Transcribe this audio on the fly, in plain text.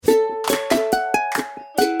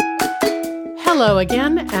Hello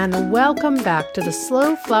again, and welcome back to the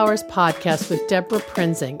Slow Flowers Podcast with Deborah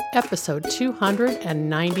Prinzing, episode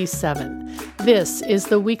 297. This is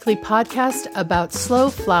the weekly podcast about slow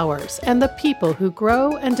flowers and the people who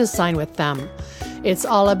grow and design with them. It's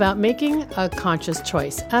all about making a conscious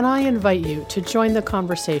choice, and I invite you to join the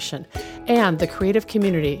conversation and the creative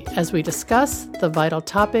community as we discuss the vital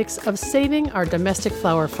topics of saving our domestic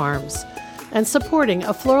flower farms and supporting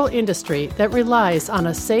a floral industry that relies on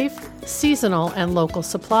a safe, seasonal, and local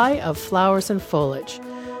supply of flowers and foliage.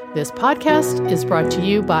 This podcast is brought to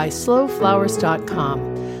you by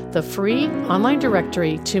slowflowers.com, the free online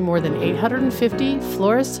directory to more than 850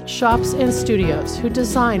 florists, shops, and studios who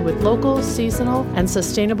design with local, seasonal, and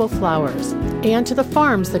sustainable flowers, and to the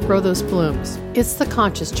farms that grow those blooms. It's the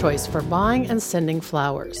conscious choice for buying and sending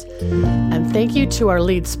flowers. And thank you to our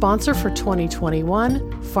lead sponsor for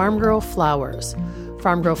 2021, Farm Girl Flowers.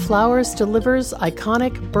 Farm Girl Flowers delivers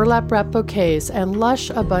iconic burlap wrap bouquets and lush,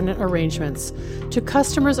 abundant arrangements to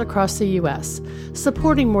customers across the U.S.,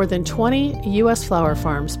 supporting more than 20 U.S. flower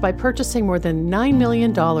farms by purchasing more than $9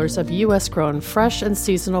 million of U.S.-grown fresh and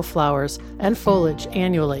seasonal flowers and foliage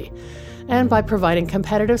annually, and by providing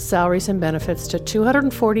competitive salaries and benefits to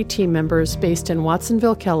 240 team members based in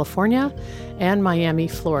Watsonville, California, and Miami,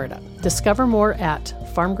 Florida. Discover more at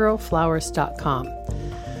farmgirlflowers.com.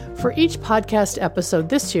 For each podcast episode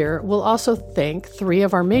this year, we'll also thank three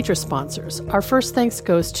of our major sponsors. Our first thanks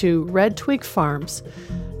goes to Red Twig Farms.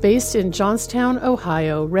 Based in Johnstown,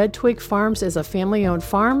 Ohio, Red Twig Farms is a family-owned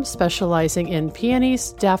farm specializing in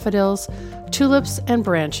peonies, daffodils, tulips, and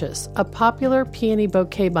branches, a popular peony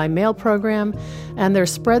bouquet by mail program, and their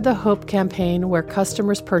Spread the Hope campaign where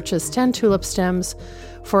customers purchase 10 tulip stems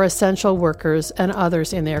for essential workers and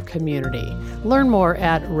others in their community. Learn more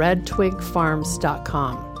at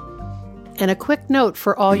redtwigfarms.com. And a quick note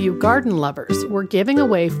for all you garden lovers, we're giving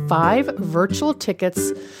away 5 virtual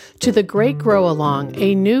tickets to the Great Grow Along,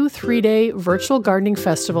 a new 3-day virtual gardening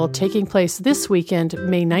festival taking place this weekend,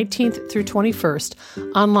 May 19th through 21st,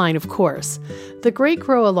 online, of course. The Great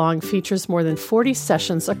Grow Along features more than 40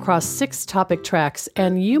 sessions across 6 topic tracks,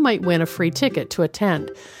 and you might win a free ticket to attend.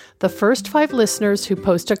 The first 5 listeners who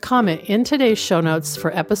post a comment in today's show notes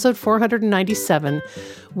for episode 497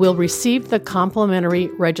 will receive the complimentary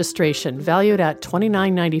registration, valued at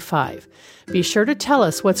 $29.95. Be sure to tell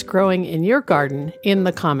us what's growing in your garden in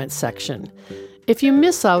the comments section. If you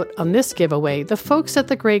miss out on this giveaway, the folks at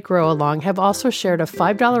the Great Grow Along have also shared a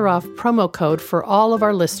 $5 off promo code for all of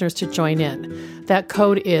our listeners to join in. That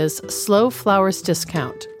code is Slow Flowers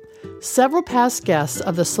Discount. Several past guests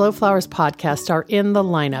of the Slow Flowers podcast are in the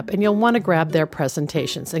lineup, and you'll want to grab their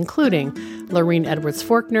presentations, including Lorene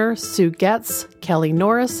Edwards-Forkner, Sue Getz, Kelly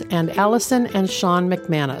Norris, and Allison and Sean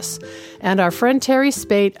McManus. And our friend Terry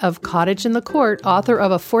Spate of Cottage in the Court, author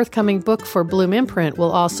of a forthcoming book for Bloom Imprint,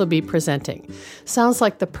 will also be presenting. Sounds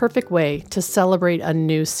like the perfect way to celebrate a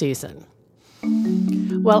new season.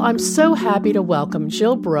 Well, I'm so happy to welcome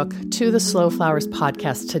Jill Brook to the Slow Flowers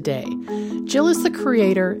podcast today. Jill is the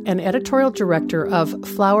creator and editorial director of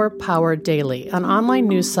Flower Power Daily, an online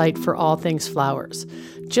news site for all things flowers.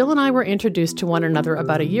 Jill and I were introduced to one another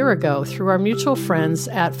about a year ago through our mutual friends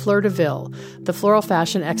at Fleur de Ville, the floral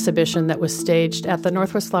fashion exhibition that was staged at the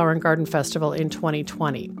Northwest Flower and Garden Festival in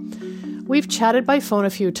 2020. We've chatted by phone a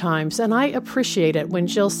few times, and I appreciate it when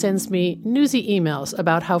Jill sends me newsy emails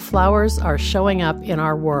about how flowers are showing up in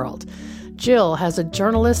our world. Jill has a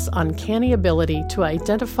journalist's uncanny ability to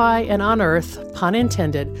identify and unearth, pun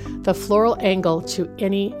intended, the floral angle to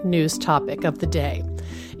any news topic of the day.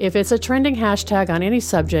 If it's a trending hashtag on any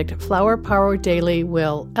subject, Flower Power Daily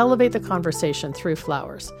will elevate the conversation through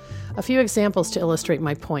flowers. A few examples to illustrate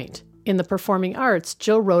my point. In the performing arts,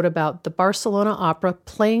 Jill wrote about the Barcelona Opera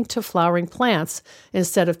playing to flowering plants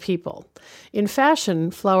instead of people. In fashion,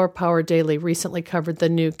 Flower Power Daily recently covered the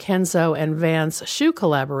new Kenzo and Vans shoe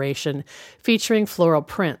collaboration featuring floral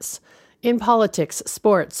prints. In politics,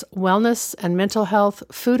 sports, wellness and mental health,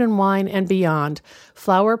 food and wine, and beyond,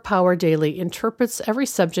 Flower Power Daily interprets every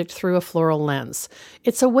subject through a floral lens.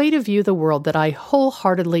 It's a way to view the world that I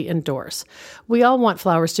wholeheartedly endorse. We all want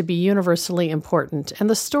flowers to be universally important, and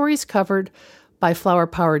the stories covered by Flower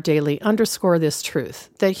Power Daily underscore this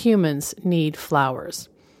truth, that humans need flowers.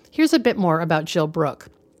 Here's a bit more about Jill Brook.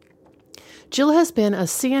 Jill has been a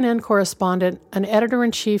CNN correspondent, an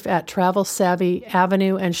editor-in-chief at Travel Savvy,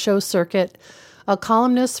 Avenue, and Show Circuit, a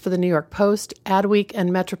columnist for the New York Post, Adweek,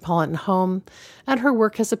 and Metropolitan Home, and her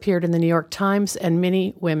work has appeared in the New York Times and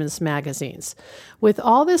many women's magazines. With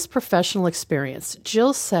all this professional experience,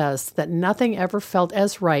 Jill says that nothing ever felt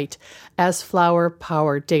as right as Flower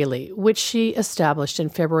Power Daily, which she established in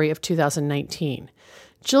February of 2019.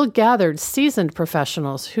 Jill gathered seasoned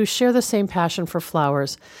professionals who share the same passion for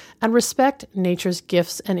flowers and respect nature's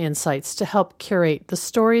gifts and insights to help curate the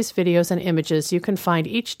stories, videos, and images you can find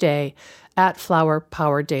each day at Flower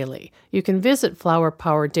Power Daily. You can visit Flower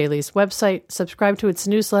Power Daily's website, subscribe to its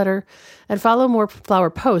newsletter, and follow more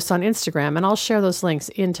flower posts on Instagram, and I'll share those links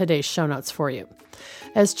in today's show notes for you.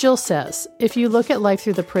 As Jill says, if you look at life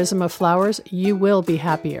through the prism of flowers, you will be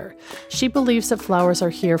happier. She believes that flowers are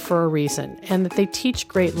here for a reason and that they teach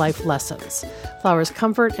great life lessons. Flowers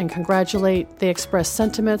comfort and congratulate. They express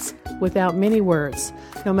sentiments without many words.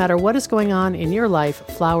 No matter what is going on in your life,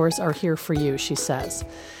 flowers are here for you, she says.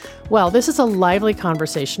 Well, this is a lively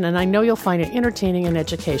conversation, and I know you'll find it entertaining and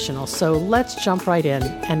educational, so let's jump right in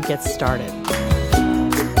and get started.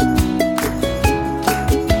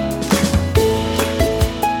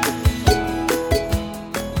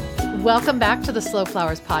 Welcome back to the Slow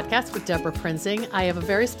Flowers Podcast with Deborah Prinzing. I have a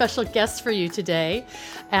very special guest for you today,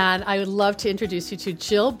 and I would love to introduce you to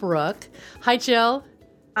Jill Brook. Hi, Jill.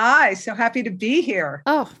 Hi, so happy to be here.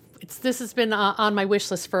 Oh, this has been on my wish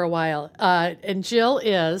list for a while. And Jill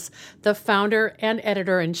is the founder and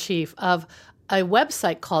editor-in-chief of a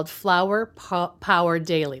website called Flower Power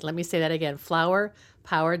Daily. Let me say that again, Flower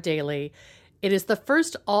Power Daily. It is the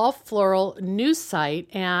first all-floral news site,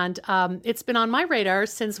 and it's been on my radar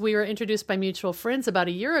since we were introduced by mutual friends about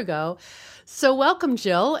a year ago. So welcome,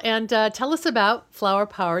 Jill, and tell us about Flower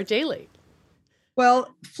Power Daily.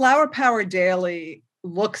 Well, Flower Power Daily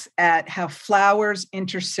looks at how flowers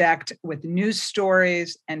intersect with news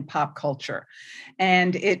stories and pop culture.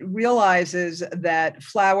 And it realizes that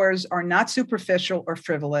flowers are not superficial or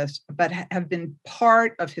frivolous, but have been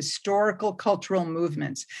part of historical cultural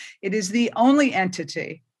movements. It is the only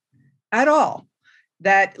entity at all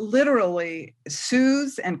that literally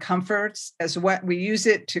soothes and comforts. As what we use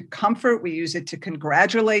it to comfort, we use it to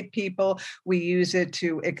congratulate people, we use it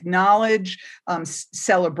to acknowledge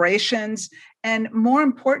celebrations, and more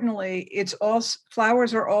importantly,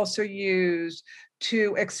 flowers are also used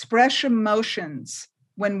to express emotions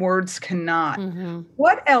when words cannot. Mm-hmm.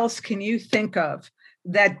 What else can you think of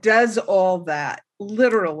that does all that?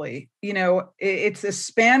 Literally, it's a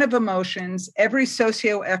span of emotions. Every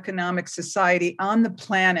socioeconomic society on the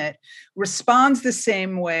planet responds the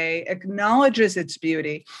same way, acknowledges its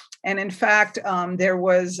beauty. And in fact, there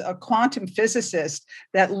was a quantum physicist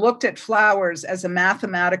that looked at flowers as a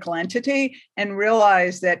mathematical entity and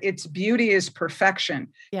realized that its beauty is perfection.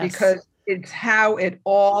 Yes. Because it's how it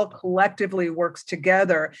all collectively works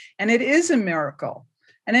together. And it is a miracle.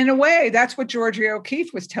 And in a way, that's what Georgia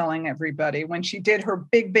O'Keeffe was telling everybody when she did her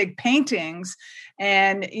big paintings.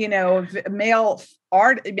 And, male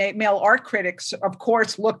art critics, of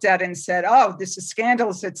course, looked at it and said, oh, this is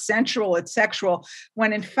scandalous, it's sensual, it's sexual,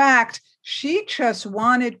 when in fact, she just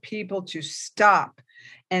wanted people to stop.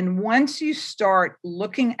 And once you start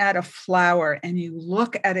looking at a flower and you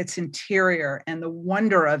look at its interior and the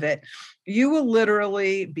wonder of it, you will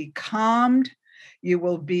literally be calmed, you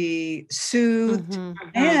will be soothed,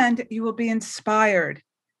 and you will be inspired.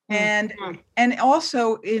 And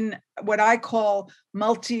also in what I call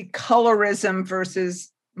multicolorism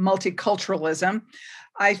versus multiculturalism,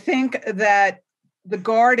 I think that the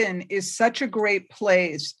garden is such a great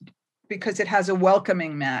place because it has a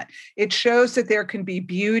welcoming mat. It shows that there can be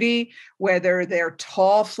beauty, whether they're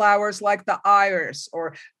tall flowers like the iris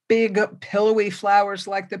or big pillowy flowers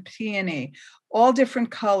like the peony, all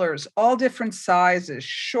different colors, all different sizes,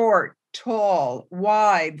 short, tall,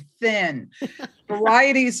 wide, thin,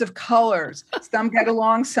 varieties of colors. Some get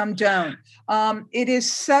along, some don't. It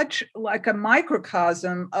is such like a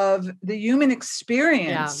microcosm of the human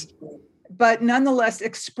experience, but nonetheless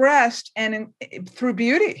expressed through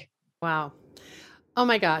beauty. Wow. Oh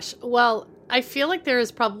my gosh. Well, I feel like there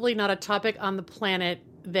is probably not a topic on the planet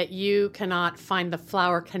that you cannot find the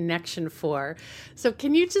flower connection for. So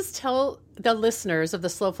can you just tell the listeners of the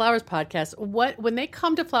Slow Flowers podcast when they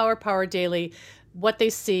come to Flower Power Daily, what they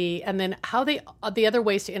see, and then how the other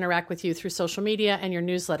ways to interact with you through social media and your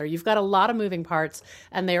newsletter? You've got a lot of moving parts,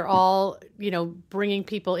 and they're all, bringing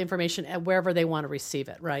people information at wherever they want to receive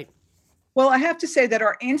it, right? Well, I have to say that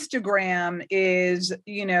our Instagram is,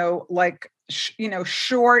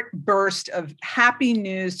 short burst of happy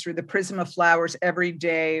news through the prism of flowers every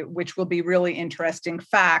day, which will be really interesting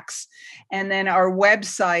facts. And then our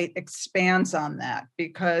website expands on that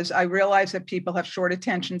because I realize that people have short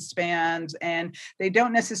attention spans and they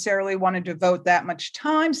don't necessarily want to devote that much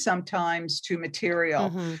time sometimes to material.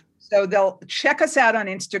 Mm-hmm. So they'll check us out on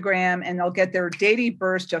Instagram and they'll get their daily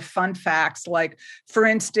burst of fun facts. Like, for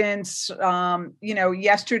instance,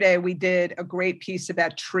 yesterday we did a great piece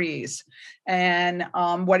about trees. And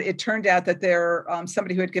what it turned out that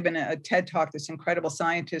somebody who had given a TED talk, this incredible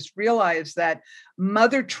scientist, realized that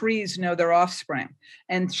mother trees know their offspring.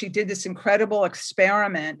 And she did this incredible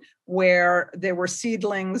experiment where there were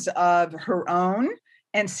seedlings of her own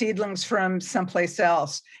and seedlings from someplace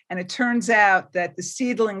else. And it turns out that the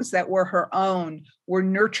seedlings that were her own were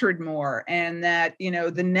nurtured more, and that,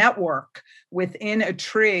 the network within a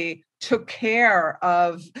tree took care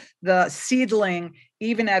of the seedling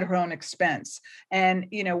even at her own expense. And,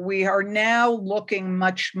 we are now looking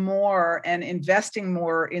much more and investing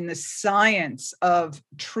more in the science of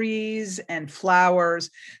trees and flowers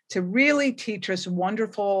to really teach us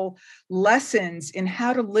wonderful lessons in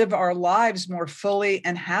how to live our lives more fully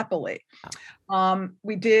and happily.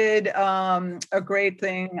 We did a great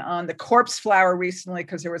thing on the corpse flower recently,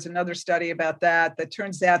 because there was another study about that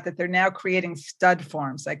turns out that they're now creating stud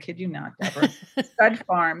farms. I kid you not, Deborah. Stud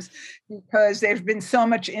farms, because there's been so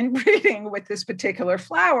much inbreeding with this particular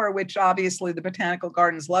flower, which obviously the botanical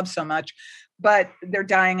gardens love so much, but they're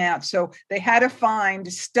dying out. So they had to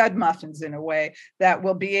find stud muffins, in a way, that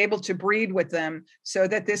will be able to breed with them so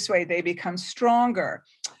that this way they become stronger.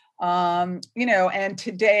 And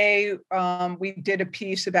today we did a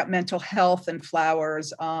piece about mental health and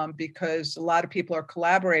flowers, because a lot of people are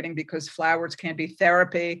collaborating because flowers can be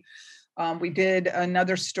therapy. We did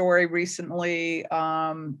another story recently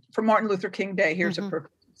for Martin Luther King Day. Here's a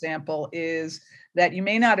perfect example, is that you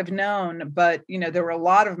may not have known, but, there were a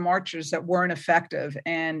lot of marches that weren't effective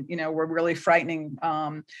and, were really frightening.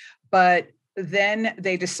 But then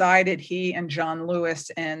they decided, he and John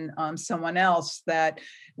Lewis and someone else, that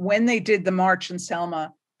when they did the march in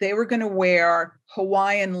Selma, they were going to wear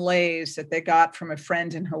Hawaiian leis that they got from a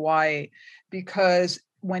friend in Hawaii, because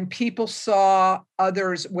when people saw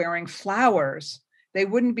others wearing flowers, they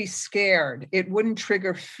wouldn't be scared. It wouldn't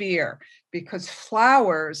trigger fear, because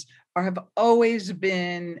flowers have always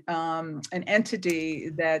been an entity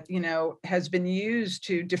that, has been used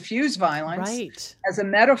to diffuse violence as a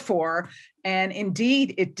metaphor. And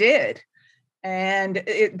indeed, it did. And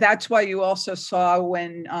that's why you also saw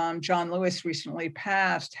when John Lewis recently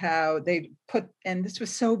passed, how they put, and this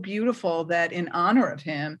was so beautiful, that in honor of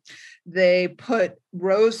him, they put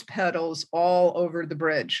rose petals all over the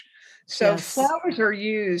bridge. So flowers are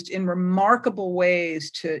used in remarkable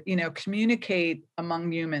ways to, communicate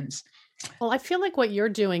among humans. Well, I feel like what you're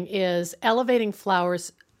doing is elevating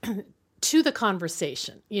flowers to the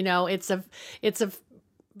conversation.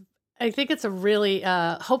 I think it's a really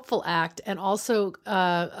hopeful act, and also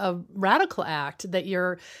a radical act, that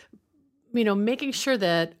you're, making sure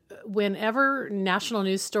that whenever national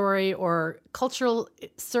news story or cultural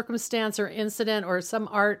circumstance or incident or some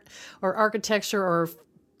art or architecture or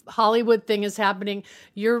Hollywood thing is happening,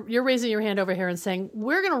 you're raising your hand over here and saying,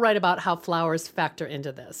 we're going to write about how flowers factor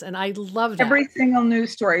into this. And I love that. Every single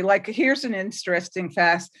news story. Like, here's an interesting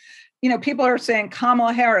fact. People are saying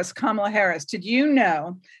Kamala Harris, Kamala Harris. Did you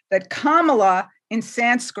know that Kamala in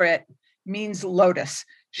Sanskrit means lotus?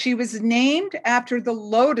 She was named after the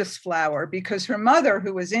lotus flower because her mother,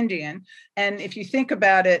 who was Indian, and if you think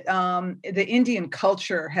about it, the Indian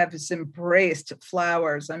culture has embraced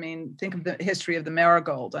flowers. I mean, think of the history of the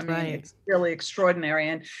marigold. I mean, It's really extraordinary.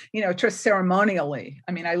 And, just ceremonially,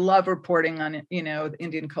 I mean, I love reporting on,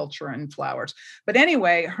 Indian culture and flowers. But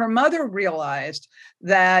anyway, her mother realized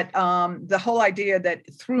that the whole idea that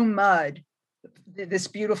through mud, this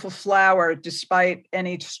beautiful flower, despite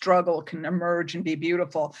any struggle, can emerge and be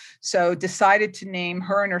beautiful. So decided to name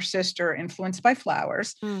her and her sister influenced by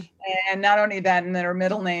flowers. And not only that, and then her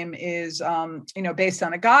middle name is, based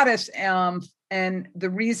on a goddess. And the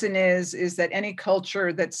reason is that any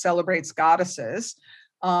culture that celebrates goddesses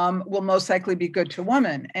will most likely be good to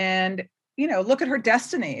women. And, look at her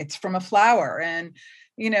destiny. It's from a flower. And,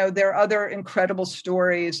 there are other incredible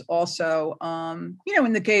stories also,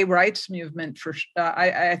 in the gay rights movement.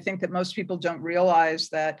 I think that most people don't realize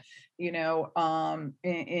that, in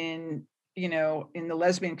the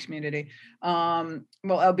lesbian community,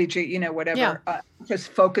 LBG, whatever,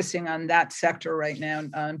 just focusing on that sector right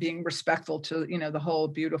now, being respectful to, the whole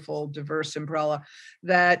beautiful, diverse umbrella,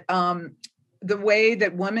 that the way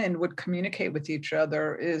that women would communicate with each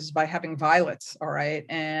other is by having violets. All right.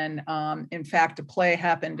 And in fact, a play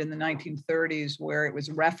happened in the 1930s where it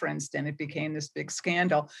was referenced, and it became this big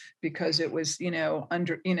scandal because it was,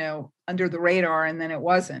 under the radar, and then it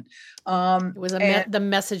wasn't. It was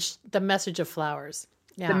the message of flowers.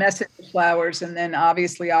 The Message of Flowers, and then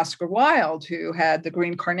obviously Oscar Wilde, who had the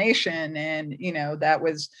green carnation, and that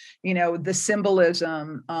was the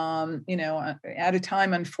symbolism, at a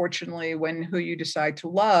time, unfortunately, when Who You Decide to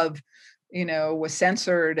Love was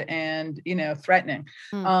censored and threatening.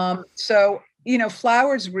 So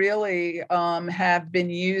flowers really have been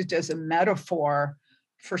used as a metaphor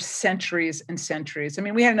for centuries and centuries. I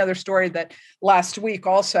mean, we had another story that last week,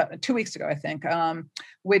 also 2 weeks ago, I think,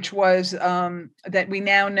 which was that we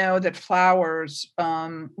now know that flowers,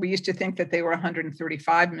 we used to think that they were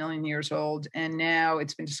 135 million years old, and now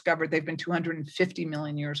it's been discovered they've been 250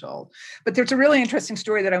 million years old. But there's a really interesting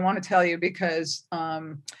story that I want to tell you, because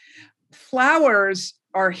flowers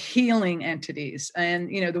are healing entities, and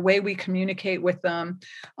the way we communicate with them,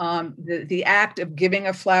 the act of giving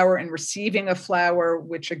a flower and receiving a flower,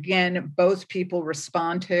 which again both people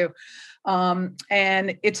respond to,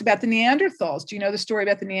 and it's about the Neanderthals. Do you know the story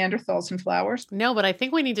about the Neanderthals and flowers? No, but I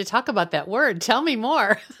think we need to talk about that word. Tell me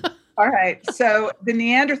more. All right. So the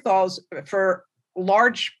Neanderthals, for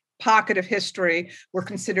large pocket of history, were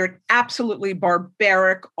considered absolutely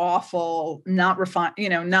barbaric, awful, not refined,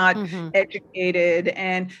 not educated.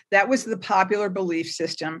 And that was the popular belief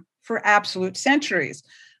system for absolute centuries,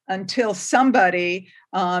 until somebody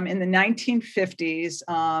in the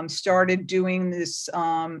 1950s started doing this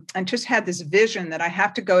and just had this vision that I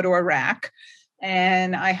have to go to Iraq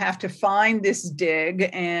and I have to find this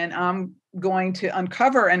dig, and I'm going to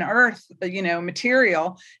uncover and unearth,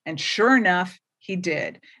 material. And sure enough, he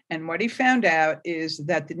did. And what he found out is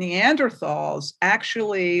that the Neanderthals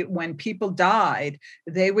actually, when people died,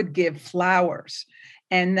 they would give flowers.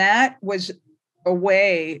 And that was a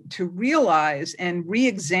way to realize and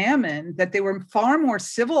re-examine that they were far more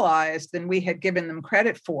civilized than we had given them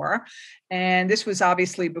credit for. And this was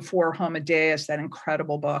obviously before Homo Deus, that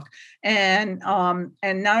incredible book. And not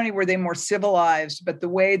only were they more civilized, but the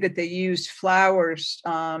way that they used flowers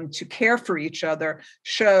to care for each other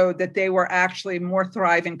showed that they were actually more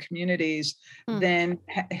thriving communities than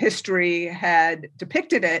history had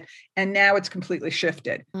depicted it. And now it's completely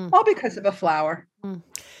shifted, all because of a flower.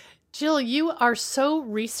 Jill, you are so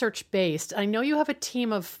research-based. I know you have a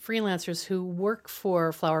team of freelancers who work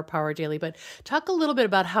for Flower Power Daily, but talk a little bit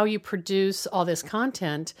about how you produce all this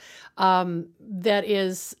content that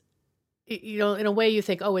is, in a way you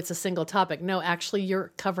think, oh, it's a single topic. No, actually,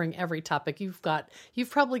 you're covering every topic. You've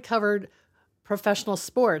probably covered professional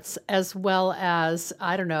sports as well as,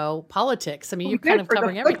 I don't know, politics. I mean, you're kind of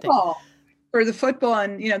covering everything. For the football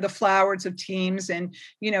and, the flowers of teams. And,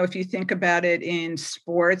 if you think about it in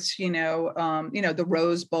sports, the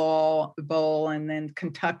Rose Bowl, and then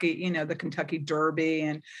Kentucky, the Kentucky Derby.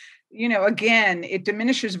 And, again, it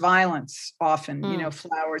diminishes violence often,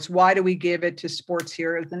 flowers. Why do we give it to sports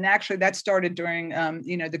heroes? And actually that started during,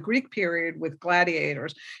 the Greek period with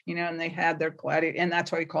gladiators, and they had their and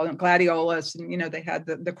that's why we call them gladiolus. And, they had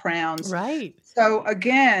the crowns. Right. So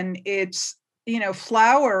again, it's,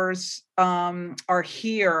 flowers are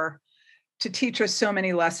here to teach us so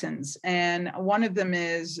many lessons. And one of them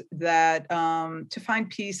is that to find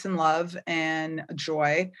peace and love and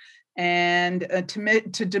joy, and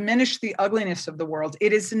to diminish the ugliness of the world.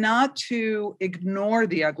 It is not to ignore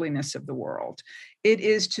the ugliness of the world. It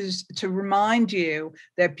is to remind you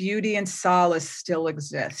that beauty and solace still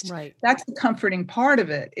exist. Right. That's the comforting part of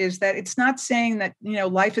it, is that it's not saying that,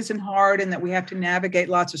 life isn't hard and that we have to navigate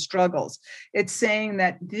lots of struggles. It's saying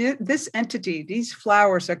that this entity, these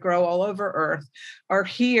flowers that grow all over Earth, are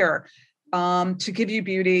here to give you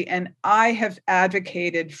beauty. And I have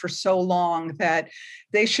advocated for so long that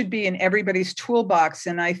they should be in everybody's toolbox.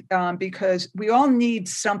 And because we all need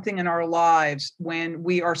something in our lives when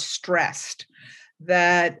we are stressed,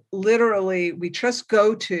 that literally we just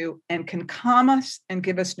go to and can calm us and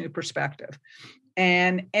give us new perspective.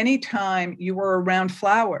 And anytime you are around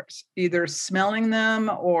flowers, either smelling them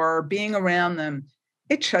or being around them,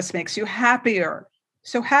 it just makes you happier.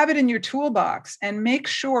 So have it in your toolbox, and make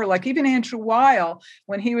sure, like even Andrew Weil,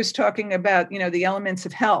 when he was talking about, the elements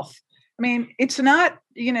of health, I mean, it's not,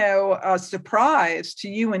 a surprise to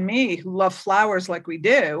you and me who love flowers like we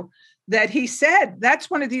do, that he said that's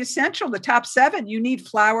one of the the top 7, you need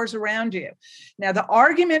flowers around you. Now, the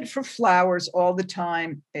argument for flowers all the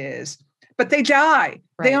time is, but they die.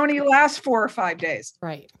 Right. They only last 4 or 5 days.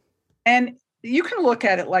 Right. And you can look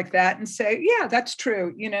at it like that and say, yeah, that's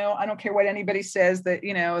true. I don't care what anybody says, that,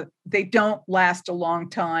 they don't last a long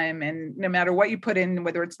time. And no matter what you put in,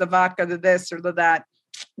 whether it's the vodka, the this or the that,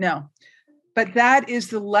 no. But that is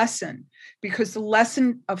the lesson, because the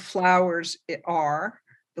lesson of flowers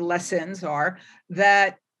the lessons are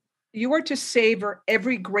that you are to savor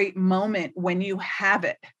every great moment when you have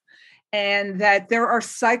it. and that there are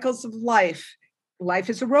cycles of life. Life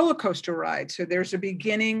is a roller coaster ride. So there's a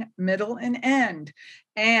beginning, middle, and end.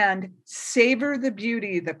 And savor the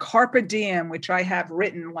beauty, the carpe diem, which I have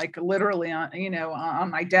written like literally on,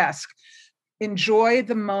 on my desk. Enjoy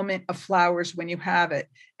the moment of flowers when you have it.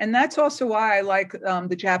 And that's also why I like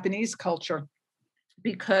the Japanese culture,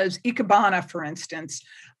 because ikebana, for instance,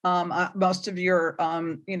 most of your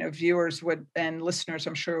viewers would and listeners,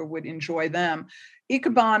 I'm sure, would enjoy them.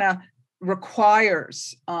 Ikebana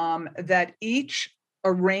requires that each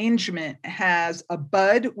arrangement has a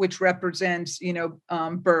bud, which represents,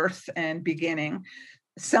 birth and beginning,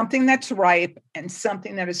 something that's ripe, and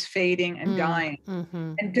something that is fading and dying.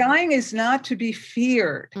 Mm-hmm. And dying is not to be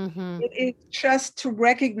feared. Mm-hmm. It is just to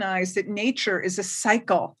recognize that nature is a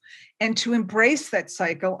cycle and to embrace that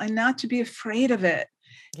cycle and not to be afraid of it.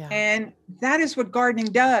 Yeah. And that is what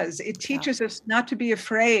gardening does. It teaches us not to be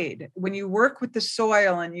afraid. When you work with the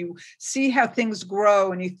soil and you see how things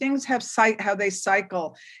grow and things have how they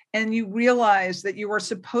cycle, and you realize that you are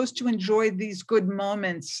supposed to enjoy these good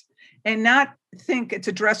moments and not think it's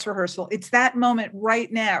a dress rehearsal. It's that moment right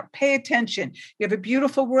now. Pay attention. You have a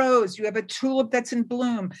beautiful rose. You have a tulip that's in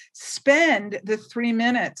bloom. Spend the 3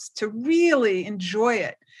 minutes to really enjoy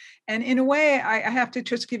it. And in a way, I have to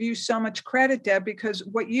just give you so much credit, Deb, because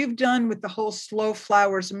what you've done with the whole Slow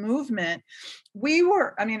Flowers movement,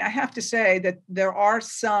 I have to say that there are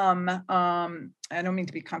some, I don't mean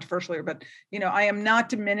to be controversial here, but, I am not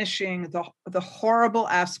diminishing the horrible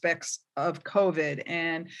aspects of COVID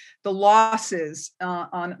and the losses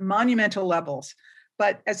on monumental levels.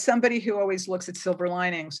 But as somebody who always looks at silver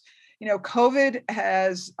linings, COVID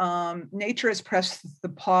has, nature has pressed the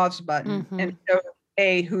pause button. Mm-hmm. And so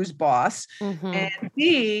A, who's boss, mm-hmm. and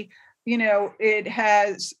B, it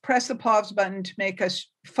has pressed the pause button to make us,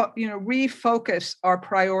 refocus our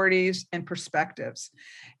priorities and perspectives.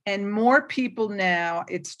 And more people now,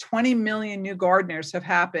 it's 20 million new gardeners have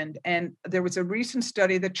happened. And there was a recent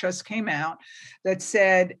study that just came out that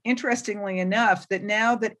said, interestingly enough, that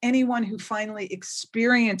now that anyone who finally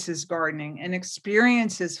experiences gardening and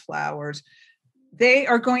experiences flowers, they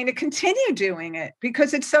are going to continue doing it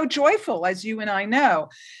because it's so joyful, as you and I know.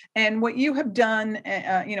 And what you have done,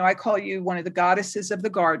 I call you one of the goddesses of the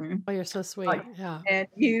garden. Oh, you're so sweet. Yeah. And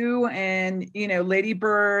you and, Lady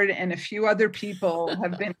Bird and a few other people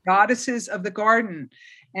have been goddesses of the garden.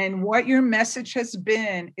 And what your message has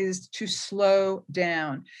been is to slow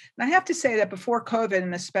down. And I have to say that before COVID,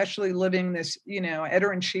 and especially living this,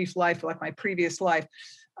 editor-in-chief life like my previous life,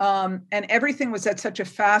 and everything was at such a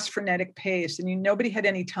fast, frenetic pace, and nobody had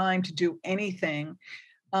any time to do anything.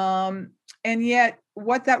 And yet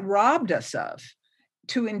what that robbed us of,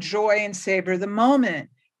 to enjoy and savor the moment.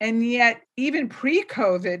 And yet, even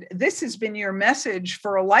pre-COVID, this has been your message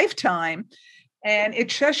for a lifetime. And it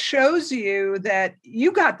just shows you that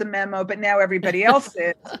you got the memo, but now everybody else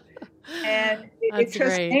is. And it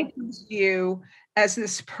just anchors you as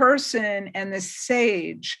this person and this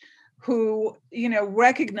sage who,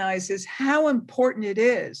 recognizes how important it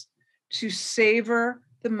is to savor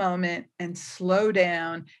the moment and slow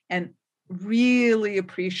down and really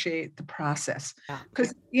appreciate the process.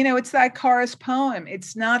 Because, it's that chorus poem.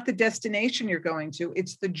 It's not the destination you're going to,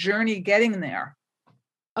 it's the journey getting there.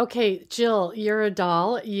 Okay, Jill, you're a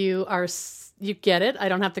doll. You get it. I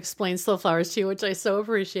don't have to explain Slow Flowers to you, which I so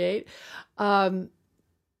appreciate.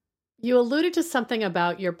 You alluded to something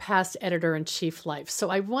about your past editor-in-chief life. So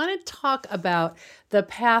I want to talk about the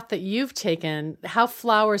path that you've taken, how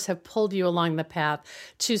flowers have pulled you along the path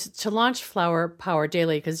to launch Flower Power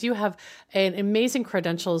Daily, because you have an amazing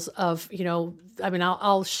credentials of,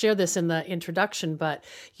 I'll share this in the introduction, but,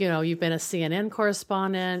 you've been a CNN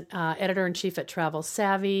correspondent, editor-in-chief at Travel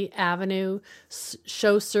Savvy, Avenue,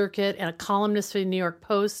 Show Circuit, and a columnist for the New York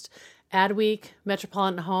Post, Adweek,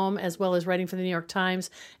 Metropolitan Home, as well as writing for the New York Times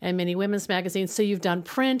and many women's magazines. So you've done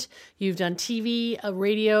print, you've done TV,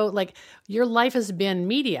 radio, like your life has been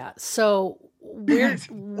media. So where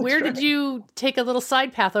did you take a little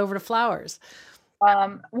side path over to flowers?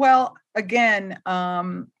 Well, again,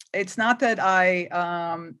 it's not that I,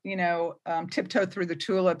 tiptoed through the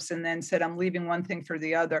tulips and then said, I'm leaving one thing for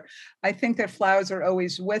the other. I think that flowers are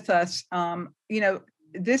always with us.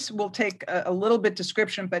 This will take a little bit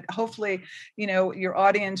description, but hopefully, your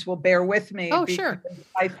audience will bear with me. Oh, sure.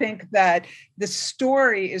 I think that the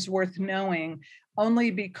story is worth knowing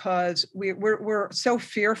only because we're so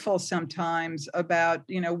fearful sometimes about,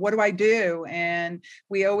 what do I do? And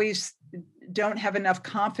we always don't have enough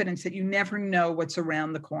confidence that you never know what's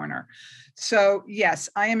around the corner. So yes,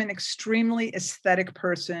 I am an extremely aesthetic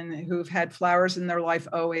person who've had flowers in their life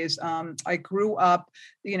always. I grew up,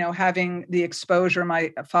 having the exposure.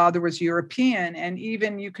 My father was European, and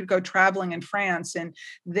even you could go traveling in France, and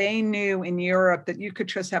they knew in Europe that you could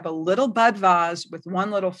just have a little bud vase with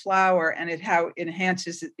one little flower, and how it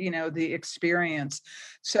enhances, the experience.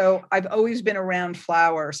 So I've always been around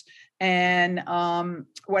flowers. And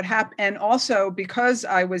what happened, and also because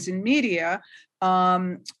I was in media,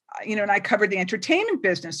 and I covered the entertainment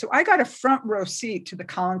business. So I got a front row seat to the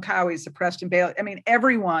Colin Coweys, the Preston Bailey. I mean,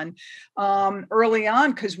 everyone early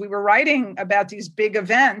on, because we were writing about these big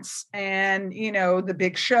events and, the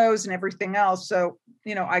big shows and everything else. So,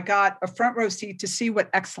 I got a front row seat to see what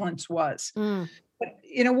excellence was. But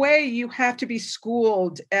in a way, you have to be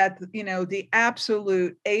schooled at, the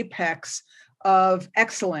absolute apex of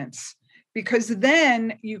excellence, because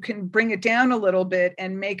then you can bring it down a little bit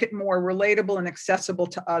and make it more relatable and accessible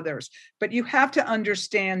to others. But you have to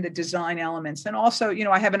understand the design elements. And also,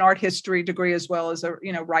 I have an art history degree as well as a,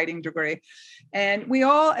 writing degree. And we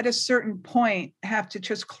all at a certain point have to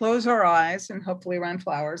just close our eyes, and hopefully around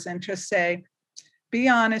flowers, and just say, be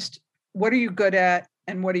honest, what are you good at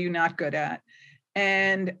and what are you not good at?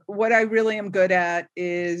 And what I really am good at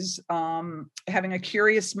is having a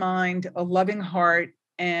curious mind, a loving heart,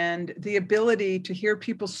 and the ability to hear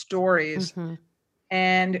people's stories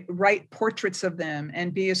and write portraits of them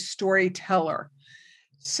and be a storyteller.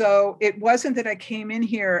 So it wasn't that I came in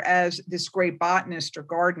here as this great botanist or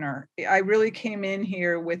gardener. I really came in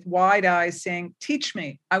here with wide eyes saying, teach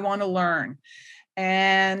me, I want to learn.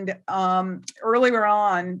 And earlier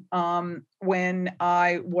on, when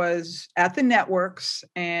I was at the networks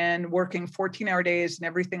and working 14-hour days and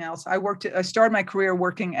everything else, I started my career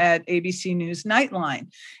working at ABC News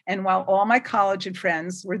Nightline. And while all my college and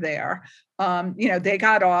friends were there, they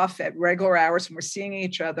got off at regular hours and we're seeing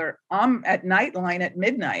each other. I'm at Nightline at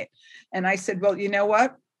midnight. And I said, well, you know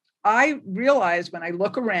what? I realize when I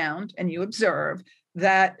look around and you observe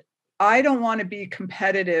that I don't want to be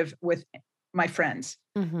competitive with my friends.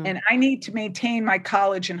 And I need to maintain my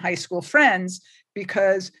college and high school friends,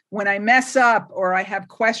 because when I mess up or I have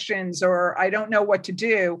questions or I don't know what to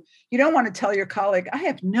do, you don't want to tell your colleague, I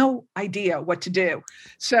have no idea what to do.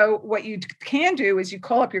 So what you can do is you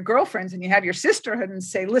call up your girlfriends and you have your sisterhood and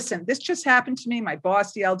say, listen, this just happened to me. My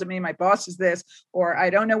boss yelled at me. My boss is this, or I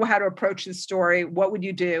don't know how to approach this story. What would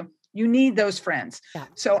you do? You need those friends. Yeah.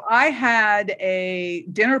 So I had a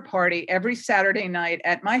dinner party every Saturday night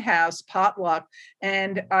at my house, potluck,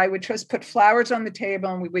 and I would just put flowers on the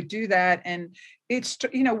table and we would do that. And it's,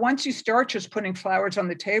 once you start just putting flowers on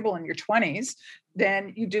the table in your 20s,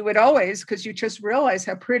 then you do it always because you just realize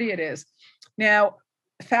how pretty it is. Now,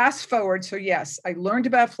 fast forward. So yes, I learned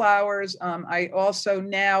about flowers. I also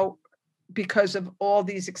now, because of all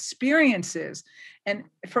these experiences. And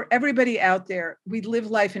for everybody out there, we live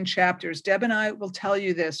life in chapters. Deb and I will tell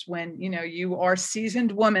you this when, you are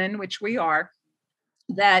seasoned woman, which we are,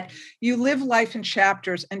 that you live life in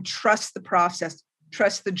chapters and trust the process,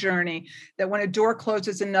 trust the journey, that when a door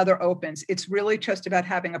closes, another opens. It's really just about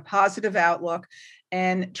having a positive outlook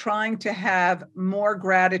and trying to have more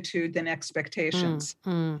gratitude than expectations.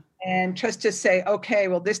 And just to say, okay,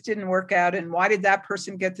 well, this didn't work out. And why did that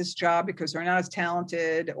person get this job? Because they're not as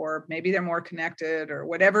talented, or maybe they're more connected, or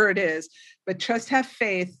whatever it is. But just have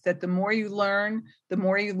faith that the more you learn, the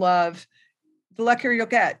more you love, the luckier you'll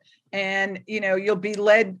get. And, you'll be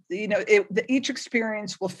led, each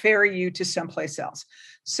experience will ferry you to someplace else.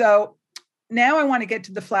 So now I want to get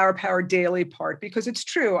to the Flower Power Daily part, because it's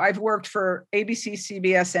true. I've worked for ABC,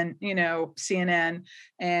 CBS, and, CNN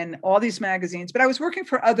and all these magazines, but I was working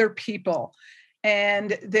for other people.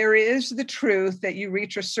 And there is the truth that you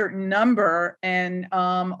reach a certain number and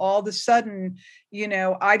all of a sudden,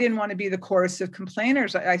 I didn't want to be the chorus of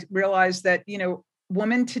complainers. I realized that,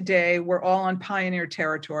 women today, we're all on pioneer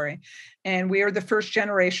territory, and we are the first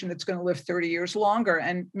generation that's going to live 30 years longer.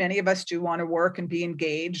 And many of us do want to work and be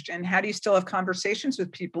engaged. And how do you still have conversations with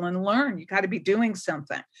people and learn? You got to be doing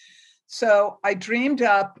something. So I dreamed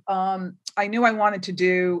up, I knew I wanted to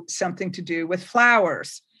do something to do with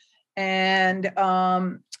flowers. And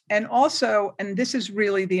also, and this is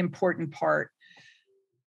really the important part,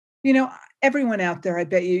 everyone out there, I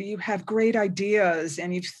bet you have great ideas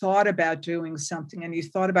and you've thought about doing something and you've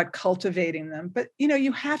thought about cultivating them, but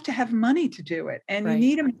you have to have money to do it, and right. You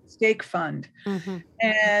need a mistake fund.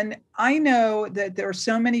 And I know that there are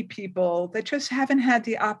so many people that just haven't had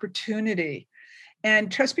the opportunity.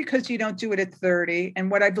 And just because you don't do it at 30,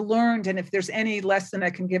 and what I've learned, and if there's any lesson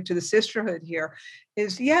I can give to the sisterhood here,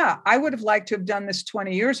 is I would have liked to have done this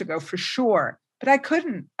 20 years ago for sure, but I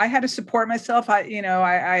couldn't. I had to support myself. I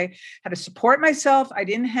had to support myself. I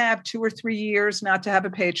didn't have 2 or 3 years not to have a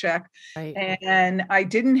paycheck. Right. And I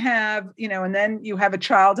didn't have, and then you have a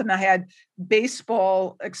child, and I had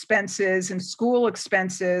baseball expenses and school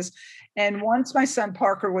expenses. And once my son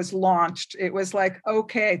Parker was launched, it was like,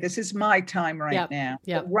 okay, this is my time now. Yep.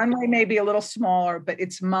 The runway may be a little smaller, but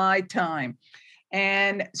it's my time.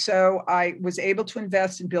 And so I was able to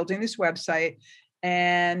invest in building this website.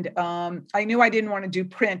 And I knew I didn't want to do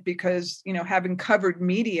print because, having covered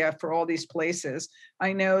media for all these places,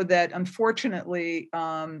 I know that unfortunately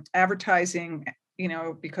advertising,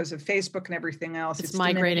 because of Facebook and everything else, it's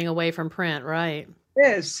migrating away from print, right?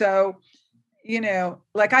 It is. So,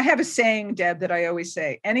 like I have a saying, Deb, that I always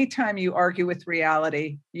say, anytime you argue with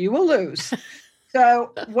reality, you will lose.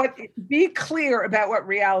 So be clear about what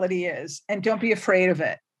reality is and don't be afraid of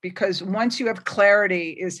it, because once you have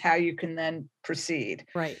clarity is how you can then proceed.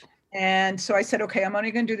 Right. And so I said, okay, I'm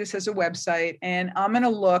only going to do this as a website, and I'm going to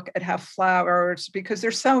look at how flowers, because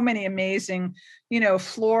there's so many amazing,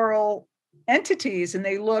 floral entities, and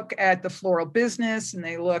they look at the floral business and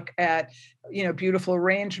they look at, beautiful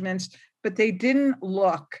arrangements, but they didn't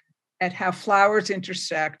look at how flowers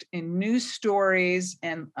intersect in news stories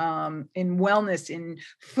and in wellness, in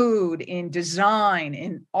food, in design,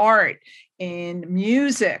 in art, in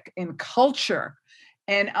music, in culture.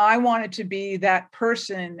 And I wanted to be that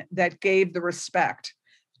person that gave the respect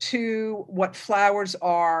to what flowers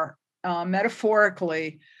are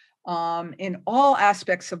metaphorically in all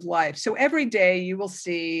aspects of life. So every day you will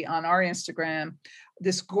see on our Instagram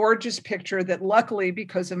this gorgeous picture that, luckily,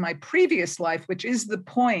 because of my previous life, which is the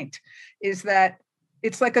point, is that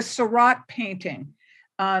it's like a Seurat painting.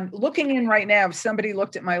 Looking in right now, if somebody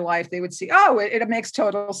looked at my life, they would see, it makes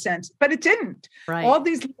total sense, but it didn't. Right. All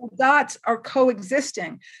these little dots are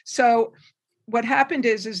coexisting. So what happened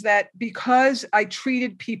is that because I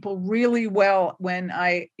treated people really well when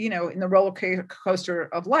I, in the roller coaster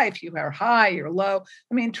of life, you are high, you're low.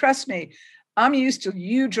 I mean, trust me, I'm used to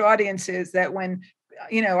huge audiences that when,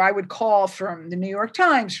 I would call from the New York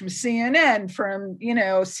Times, from CNN, from,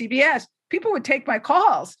 CBS, people would take my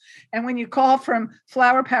calls. And when you call from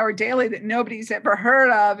Flower Power Daily that nobody's ever heard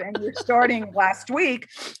of, and you're starting last week,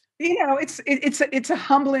 it's a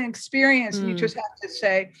humbling experience. And you just have to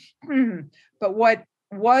say, But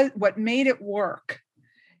what made it work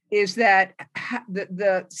is that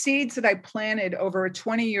the seeds that I planted over a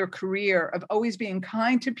 20-year career of always being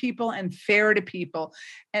kind to people and fair to people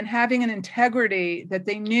and having an integrity that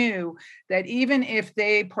they knew that even if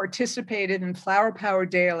they participated in Flower Power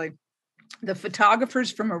Daily, the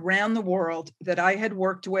photographers from around the world that I had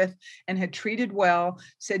worked with and had treated well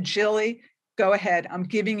said, Jilly, go ahead. I'm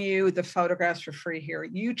giving you the photographs for free here.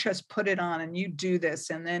 You just put it on and you do this.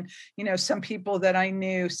 And then, some people that I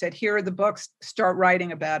knew said, here are the books, start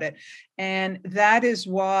writing about it. And that is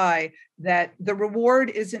why that the reward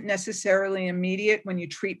isn't necessarily immediate when you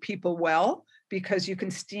treat people well, because you can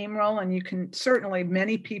steamroll and you can certainly,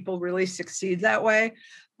 many people really succeed that way.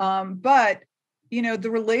 But,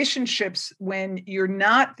 the relationships when you're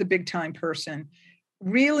not the big time person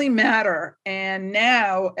really matter. And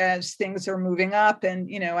now as things are moving up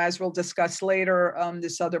and, as we'll discuss later,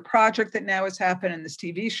 this other project that now has happened in this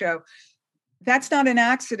TV show, that's not an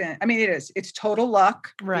accident. I mean, it is. It's total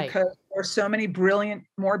luck, right? Because there are so many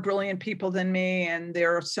more brilliant people than me. And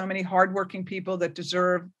there are so many hardworking people that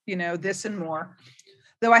deserve, this and more.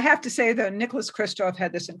 Though I have to say, though, Nicholas Kristof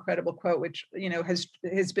had this incredible quote, which,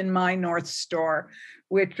 has been my North Star,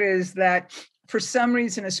 which is that for some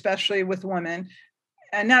reason, especially with women,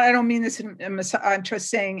 and I don't mean this I'm just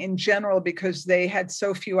saying in general, because they had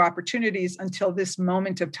so few opportunities until this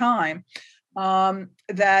moment of time,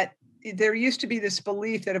 that there used to be this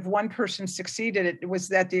belief that if one person succeeded, it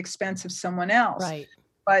was at the expense of someone else. Right.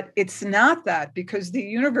 But it's not that, because the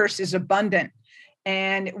universe is abundant.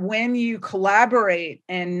 And when you collaborate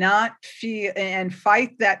and not feel and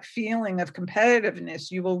fight that feeling of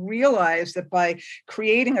competitiveness, you will realize that by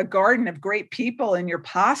creating a garden of great people in your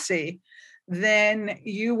posse, then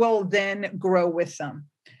you will then grow with them.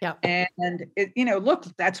 Yeah. And look,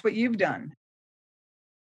 that's what you've done.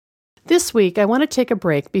 This week, I want to take a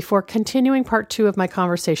break before continuing part 2 of my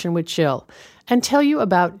conversation with Jill and tell you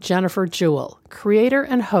about Jennifer Jewell, creator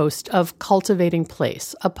and host of Cultivating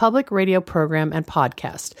Place, a public radio program and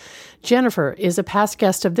podcast. Jennifer is a past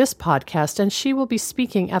guest of this podcast, and she will be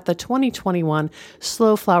speaking at the 2021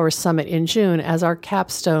 Slow Flower Summit in June as our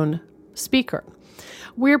capstone speaker.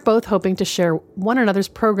 We're both hoping to share one another's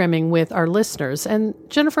programming with our listeners, and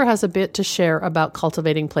Jennifer has a bit to share about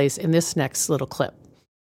Cultivating Place in this next little clip.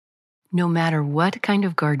 No matter what kind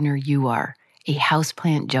of gardener you are, a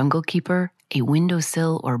houseplant jungle keeper, a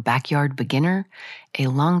windowsill or backyard beginner, a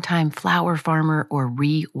longtime flower farmer or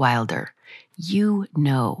rewilder, you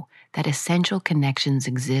know that essential connections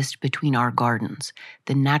exist between our gardens,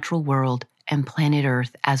 the natural world, and planet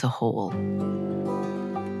Earth as a whole.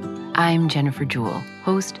 I'm Jennifer Jewell,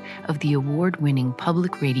 host of the award-winning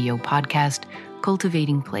public radio podcast,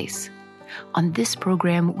 Cultivating Place. On this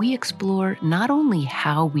program, we explore not only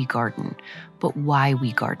how we garden, but why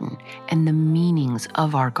we garden and the meanings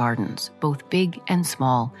of our gardens, both big and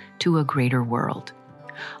small, to a greater world.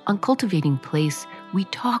 On Cultivating Place, we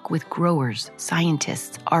talk with growers,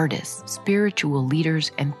 scientists, artists, spiritual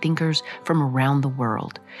leaders, and thinkers from around the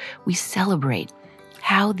world. We celebrate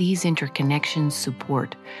how these interconnections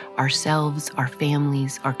support ourselves, our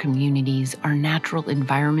families, our communities, our natural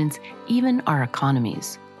environments, even our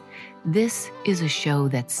economies. This is a show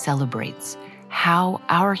that celebrates how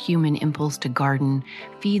our human impulse to garden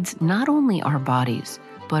feeds not only our bodies,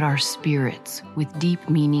 but our spirits with deep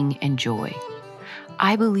meaning and joy.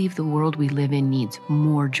 I believe the world we live in needs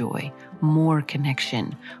more joy, more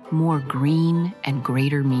connection, more green, and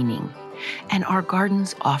greater meaning. And our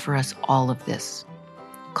gardens offer us all of this.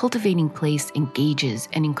 Cultivating Place engages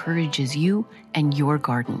and encourages you and your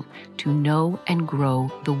garden to know and grow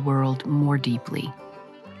the world more deeply.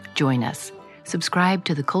 Join us. Subscribe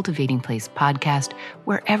to the Cultivating Place podcast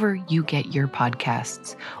wherever you get your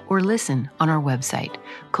podcasts, or listen on our website,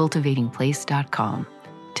 cultivatingplace.com.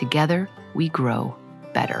 Together, we grow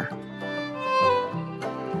better.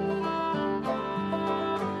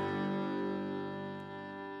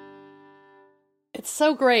 It's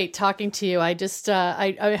so great talking to you. I just,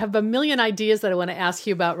 I have a million ideas that I want to ask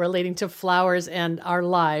you about relating to flowers and our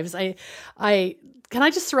lives. Can I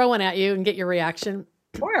just throw one at you and get your reaction?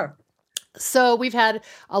 Sure. So we've had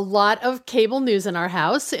a lot of cable news in our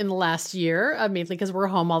house in the last year, mainly because we're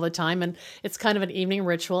home all the time, and it's kind of an evening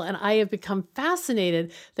ritual. And I have become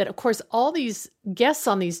fascinated that, of course, all these guests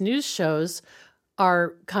on these news shows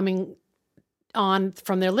are coming on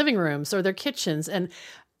from their living rooms or their kitchens. And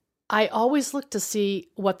I always look to see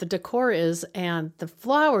what the decor is and the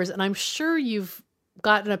flowers. And I'm sure you've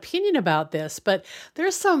got an opinion about this, but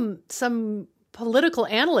there's some political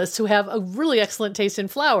analysts who have a really excellent taste in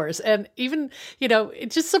flowers. And even, it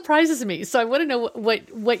just surprises me. So I want to know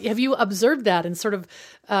what have you observed that and sort of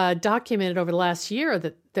documented over the last year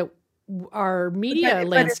that our media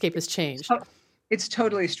landscape has changed? It's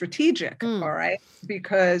totally strategic, all right,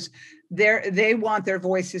 because they want their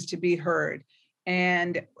voices to be heard.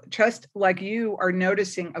 And just like you are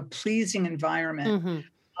noticing a pleasing environment,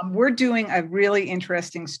 we're doing a really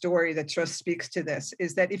interesting story that just speaks to this,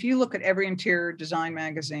 is that if you look at every interior design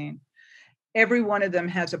magazine, every one of them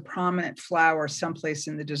has a prominent flower someplace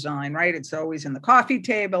in the design, right? It's always in the coffee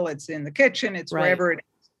table, it's in the kitchen, it's right wherever it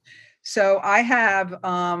is. So I have,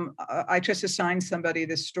 I just assigned somebody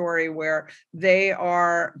this story where they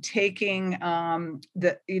are taking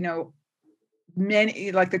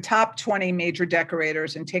many, like the top 20 major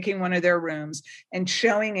decorators, and taking one of their rooms and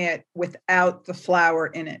showing it without the flower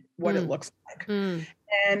in it, what it looks like.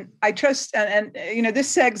 And I just, and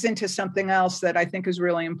this segs into something else that I think is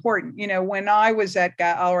really important. When I was at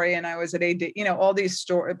Gallery and I was at AD, all these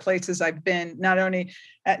places I've been, not only,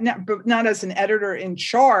 not as an editor in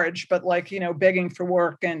charge, but like, begging for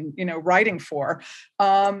work and, writing for,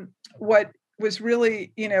 what was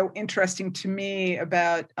really, interesting to me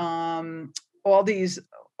about, all these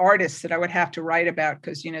artists that I would have to write about,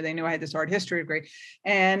 because, they knew I had this art history degree,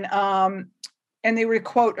 and they would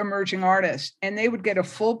quote emerging artists, and they would get a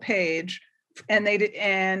full page, and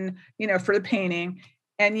for the painting,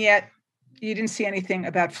 and yet you didn't see anything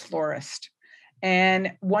about florist.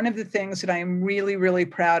 And one of the things that I am really, really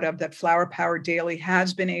proud of that Flower Power Daily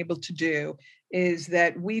has been able to do is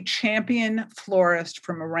that we champion florists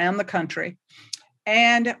from around the country.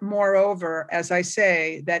 And moreover, as I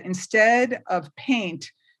say, that instead of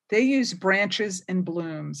paint, they use branches and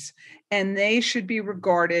blooms, and they should be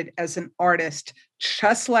regarded as an artist,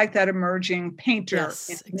 just like that emerging painter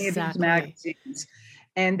in many of these magazines.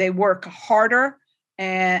 And they work harder.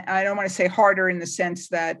 And I don't want to say harder in the sense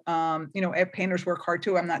that, painters work hard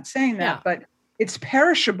too. I'm not saying that, but it's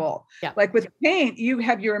perishable. Yeah. Like with paint, you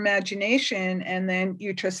have your imagination and then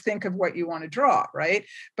you just think of what you want to draw, right?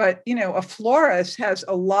 But, a florist has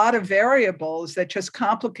a lot of variables that just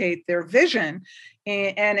complicate their vision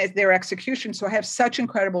and their execution. So I have such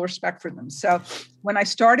incredible respect for them. So when I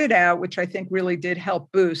started out, which I think really did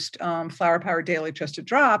help boost Flower Power Daily just a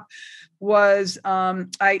drop, was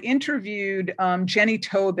I interviewed Jenny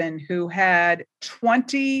Tobin, who had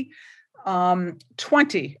 20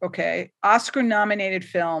 Oscar-nominated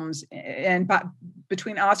films, and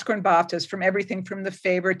between Oscar and BAFTAs, from everything from The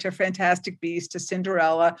Favorite to Fantastic Beasts to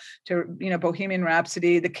Cinderella to Bohemian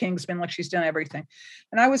Rhapsody, The Kingsman. Like, she's done everything,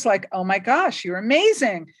 and I was like, oh my gosh, you're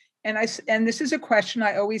amazing. And this is a question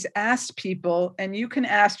I always ask people, and you can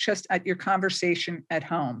ask just at your conversation at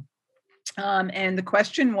home. And the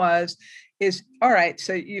question is, all right,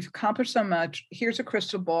 so you've accomplished so much. Here's a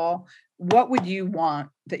crystal ball. What would you want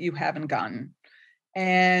that you haven't gotten?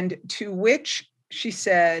 And to which she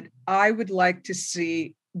said, I would like to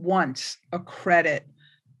see once a credit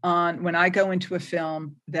on when I go into a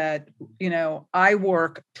film that, I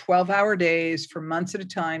work 12-hour days for months at a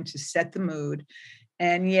time to set the mood.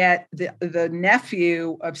 And yet the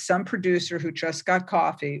nephew of some producer who just got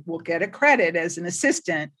coffee will get a credit as an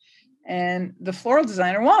assistant, and the floral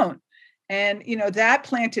designer won't. And, that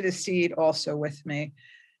planted a seed also with me.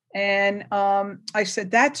 And I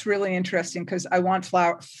said, that's really interesting, because I want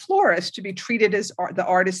florists to be treated as the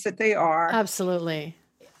artists that they are. Absolutely.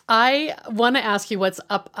 I want to ask you what's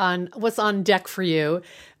on deck for you.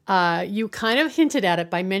 You kind of hinted at it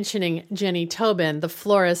by mentioning Jenny Tobin, the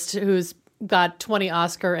florist who's got 20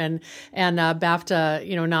 Oscar and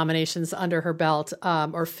BAFTA, nominations under her belt,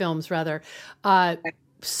 or films rather.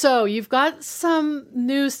 So you've got some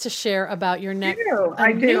news to share about your next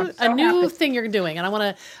new thing you're doing, and I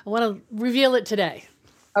want to reveal it today.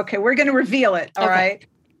 Okay, we're going to reveal it. All right.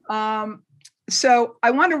 So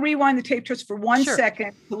I want to rewind the tape just for one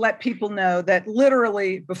second to let people know that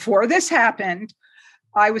literally before this happened,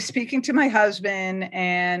 I was speaking to my husband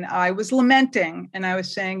and I was lamenting, and I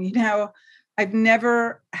was saying, I've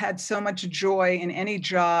never had so much joy in any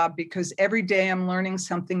job, because every day I'm learning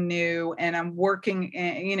something new and I'm working,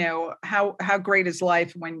 how great is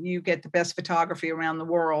life when you get the best photography around the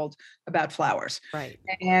world about flowers. Right.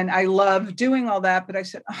 And I love doing all that. But I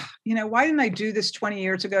said, why didn't I do this 20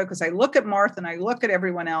 years ago? Because I look at Martha and I look at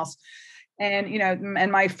everyone else, and,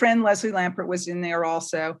 and my friend Leslie Lampert was in there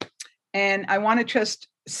also. And I want to just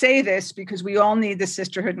say this because we all need the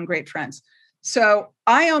sisterhood and great friends. So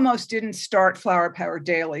I almost didn't start Flower Power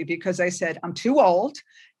Daily because I said, I'm too old.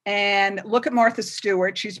 And look at Martha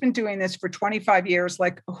Stewart. She's been doing this for 25 years.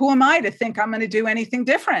 Like, who am I to think I'm going to do anything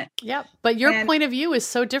different? Yeah. But your point of view is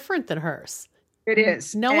so different than hers. It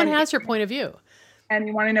is. No one has your point of view. And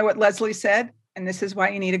you want to know what Leslie said? And this is why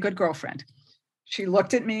you need a good girlfriend. She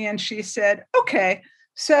looked at me and she said, okay,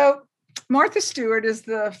 so Martha Stewart is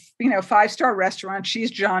the, 5-star restaurant.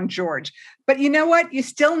 She's John George. But you know what? You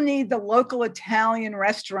still need the local Italian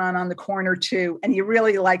restaurant on the corner too. And you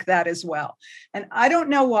really like that as well. And I don't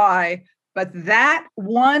know why, but that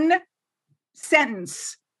one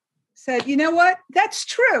sentence said, you know what? That's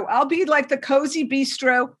true. I'll be like the cozy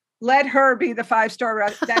bistro. Let her be the 5-star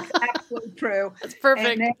restaurant. That's absolutely true. That's perfect.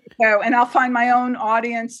 And there you go. And I'll find my own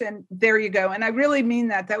audience, and there you go. And I really mean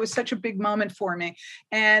that. That was such a big moment for me.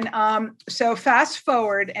 And so fast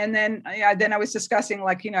forward, and then I was discussing,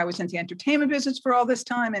 I was in the entertainment business for all this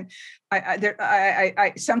time, and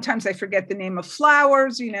I sometimes I forget the name of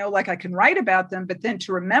flowers. I can write about them, but then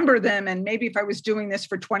to remember them, and maybe if I was doing this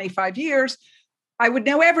for 25 years, I would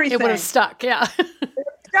know everything. It would have stuck. Yeah,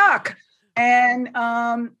 stuck.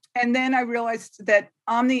 And then I realized that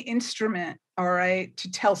I'm the instrument, all right,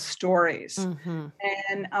 to tell stories. Mm-hmm.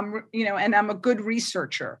 And I'm a good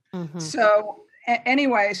researcher. Mm-hmm. So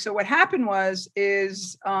anyway, so what happened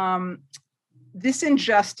is this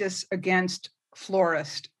injustice against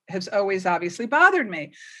florists has always obviously bothered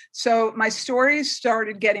me. So my stories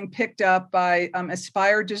started getting picked up by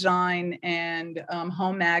Aspire Design and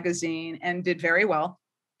Home Magazine, and did very well.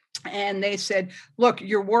 And they said, look,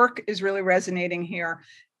 your work is really resonating here.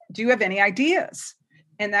 Do you have any ideas?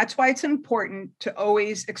 And that's why it's important to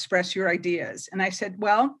always express your ideas. And I said,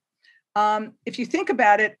 well, if you think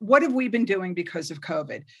about it, what have we been doing because of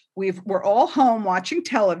COVID? We're all home watching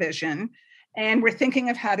television, and we're thinking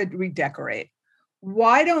of how to redecorate.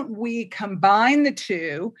 Why don't we combine the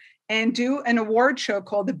two and do an award show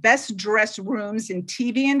called the Best Dressed Rooms in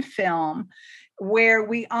TV and Film, where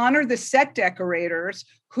we honor the set decorators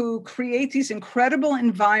who create these incredible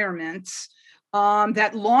environments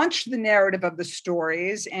that launch the narrative of the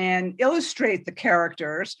stories and illustrate the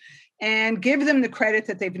characters. and give them the credit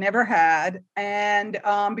that they've never had. And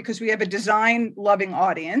because we have a design loving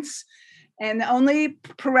audience. And the only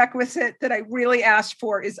prerequisite that I really asked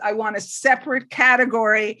for is I want a separate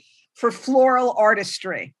category for floral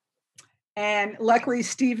artistry. And luckily,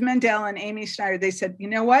 Steve Mendel and Amy Schneider, they said, you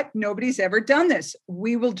know what? Nobody's ever done this.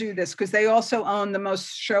 We will do this, because they also own the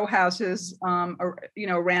most show houses,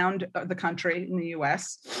 around the country in the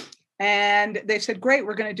US. And they said, great,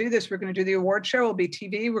 we're going to do this. We're going to do the award show. It'll be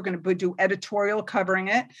TV. We're going to do editorial covering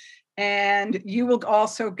it. And you will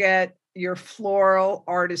also get your floral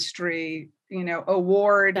artistry,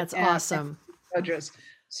 award. That's awesome. Judges.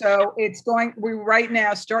 So we right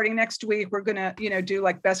now, starting next week, we're going to, do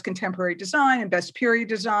like best contemporary design and best period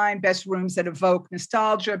design, best rooms that evoke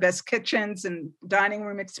nostalgia, best kitchens and dining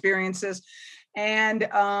room experiences. And,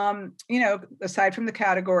 aside from the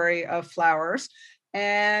category of flowers,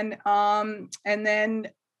 and then,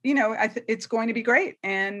 it's going to be great.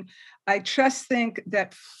 And I just think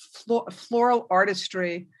that floral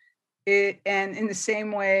artistry, and in the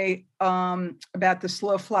same way about the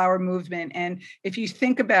slow flower movement. And if you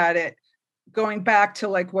think about it, going back to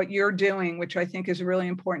like what you're doing, which I think is really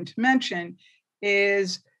important to mention,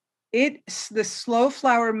 is the slow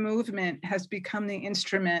flower movement has become the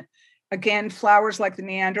instrument. Again, flowers like the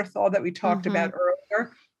Neanderthal that we talked about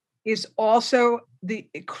earlier is also the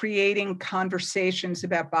creating conversations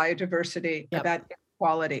about biodiversity, about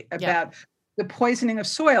equality, about the poisoning of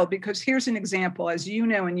soil. Because here's an example, as you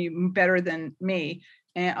know, and you better than me,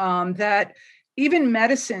 that even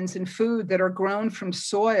medicines and food that are grown from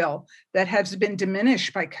soil that has been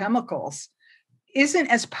diminished by chemicals isn't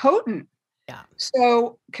as potent. Yeah.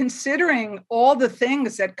 So considering all the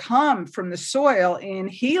things that come from the soil in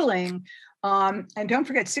healing, and don't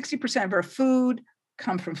forget, 60% of our food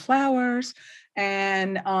come from flowers.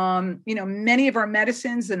 And, many of our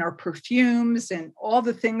medicines and our perfumes and all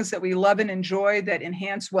the things that we love and enjoy that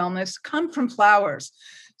enhance wellness come from flowers.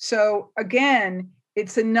 So again,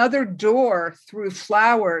 it's another door through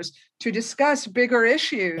flowers to discuss bigger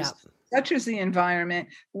issues, such as the environment,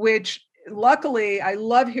 which luckily I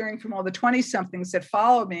love hearing from all the 20-somethings that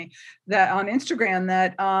follow me that on Instagram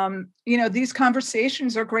that, these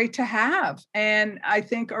conversations are great to have. And I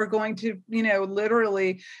think are going to,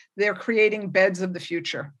 literally they're creating beds of the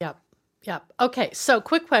future. Yep. Okay. So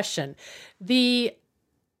quick question.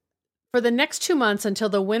 For the next 2 months until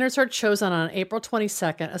the winners are chosen on April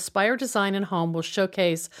 22nd, Aspire Design and Home will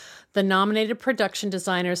showcase the nominated production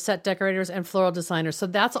designers, set decorators, and floral designers. So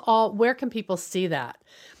that's all. Where can people see that?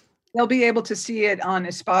 They'll be able to see it on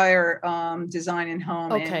Aspire Design and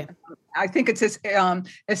Home. Okay. And I think it's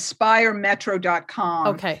aspiremetro.com.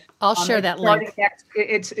 Okay. I'll share that link.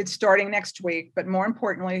 It's starting next week, but more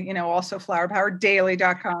importantly, also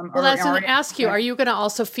flowerpowerdaily.com. Well, I was going to ask you, are you going to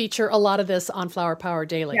also feature a lot of this on Flower Power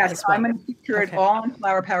Daily? Yes, as well? I'm going to feature it all on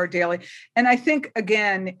Flower Power Daily. And I think,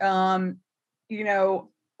 again,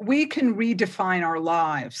 we can redefine our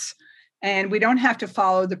lives and we don't have to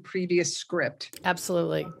follow the previous script.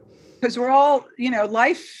 Absolutely. Because we're all,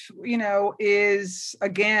 life, is,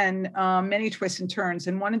 again, many twists and turns.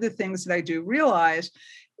 And one of the things that I do realize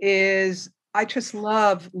is I just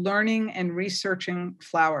love learning and researching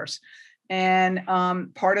flowers. And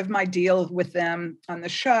part of my deal with them on the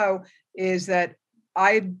show is that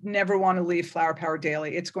I never want to leave Flower Power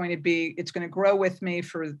Daily. It's going to grow with me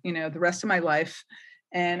for, the rest of my life.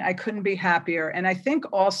 And I couldn't be happier. And I think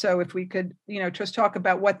also if we could, just talk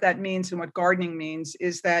about what that means and what gardening means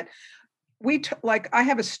is that I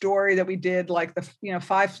have a story that we did, like the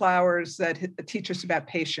 5 flowers that teach us about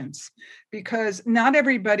patience, because not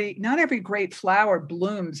every great flower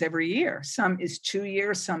blooms every year. Some is 2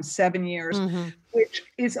 years, some 7 years, which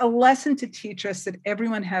is a lesson to teach us that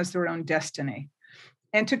everyone has their own destiny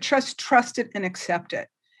and to trust it and accept it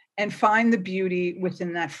and find the beauty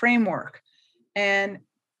within that framework. And,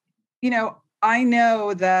 I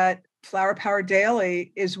know that Flower Power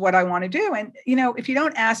Daily is what I want to do. And, if you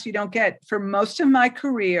don't ask, you don't get. For most of my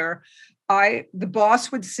career, the boss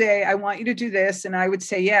would say, I want you to do this. And I would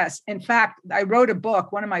say, yes. In fact, I wrote a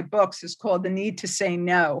book. One of my books is called The Need to Say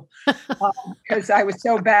No, because I was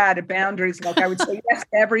so bad at boundaries. Like I would say yes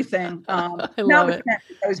to everything. I love it.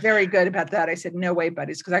 I was very good about that. I said, no way,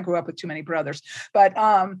 buddies, because I grew up with too many brothers. But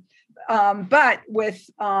with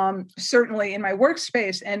certainly in my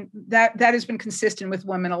workspace, and that has been consistent with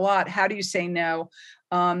women a lot. How do you say no?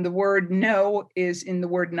 The word no is in the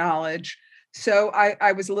word knowledge. So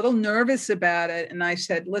I was a little nervous about it. And I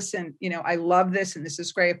said, listen, I love this and this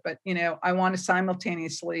is great, but, I want to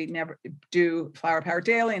simultaneously never do Flower Power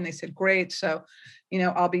Daily. And they said, great. So,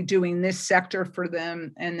 I'll be doing this sector for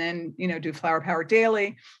them and then, do Flower Power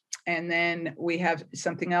Daily. And then we have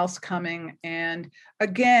something else coming. And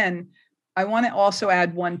again, I want to also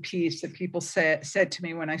add one piece that people said to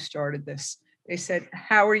me when I started this. They said,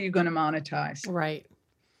 how are you going to monetize? Right.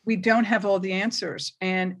 We don't have all the answers.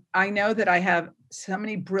 And I know that I have so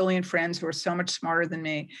many brilliant friends who are so much smarter than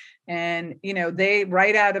me. And, they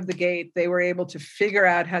right out of the gate, they were able to figure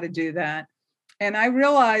out how to do that. And I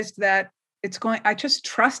realized that I just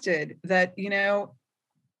trusted that,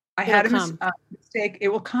 I had a mistake. It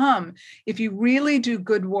will come. If you really do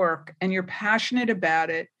good work and you're passionate about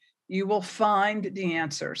it, you will find the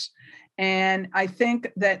answers. And I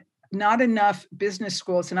think that not enough business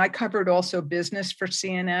schools, and I covered also business for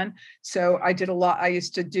CNN. So I did a lot. I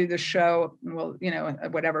used to do the show, well,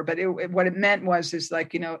 whatever, but what it meant was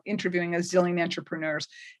interviewing a zillion entrepreneurs,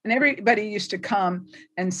 and everybody used to come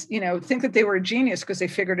and, think that they were a genius because they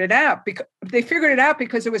figured it out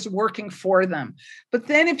because it was working for them. But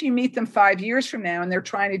then if you meet them 5 years from now and they're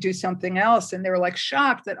trying to do something else and they're like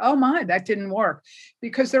shocked that, oh my, that didn't work,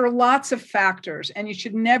 because there are lots of factors, and you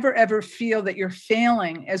should never, ever feel that you're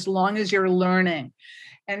failing as long as you're learning.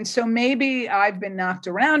 And so maybe I've been knocked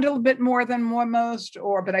around a little bit more than most,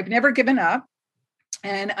 but I've never given up,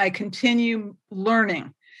 and I continue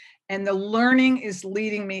learning. And the learning is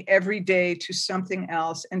leading me every day to something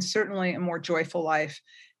else, and certainly a more joyful life.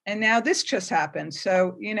 And now this just happened.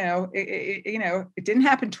 So, it didn't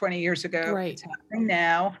happen 20 years ago. Right. It's happening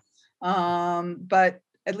now. But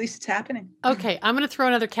at least it's happening. Okay. I'm going to throw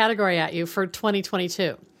another category at you for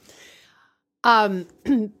 2022.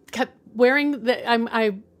 Wearing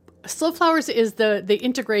Slow Flowers is the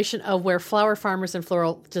integration of where flower farmers and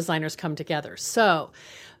floral designers come together. So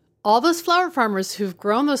all those flower farmers who've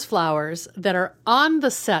grown those flowers that are on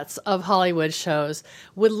the sets of Hollywood shows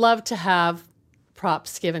would love to have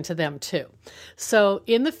props given to them too. So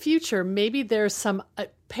in the future, maybe there's some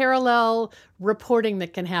parallel reporting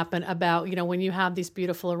that can happen about, when you have these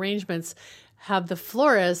beautiful arrangements, have the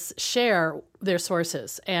florists share their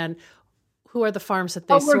sources and who are the farms that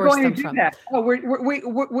they source them from. We're going to do that.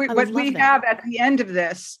 What we have at the end of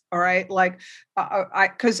this, all right,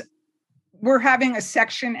 because we're having a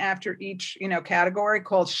section after each, category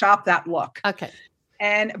called Shop That Look. Okay.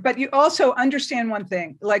 But you also understand one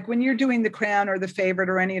thing, like when you're doing The Crown or The Favorite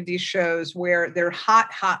or any of these shows where they're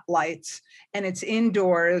hot lights and it's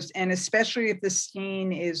indoors, and especially if the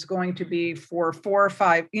scene is going to be for 4 or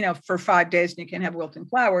 5, for 5 days and you can't have wilting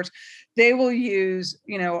flowers, they will use,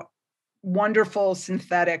 wonderful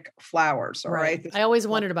synthetic flowers. All right. I always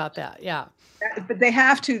wondered about that. Yeah. But they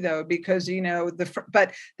have to, though, because,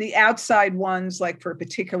 but the outside ones, like for a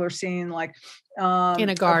particular scene, like in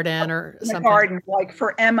a garden or something. Garden, like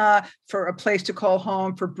for Emma, for A Place to Call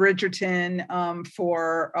Home, for Bridgerton,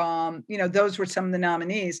 those were some of the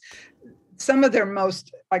nominees. Some of their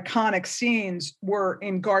most iconic scenes were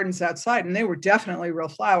in gardens outside, and they were definitely real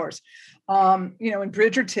flowers. In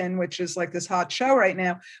Bridgerton, which is like this hot show right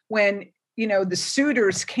now, when the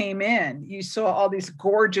suitors came in, you saw all these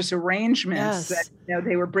gorgeous arrangements that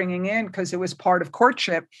they were bringing in because it was part of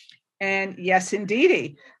courtship. And yes,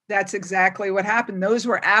 indeedy, that's exactly what happened. Those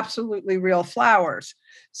were absolutely real flowers.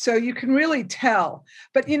 So you can really tell.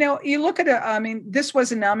 But, you look at this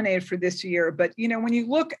wasn't nominated for this year, but, when you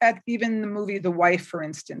look at even the movie The Wife, for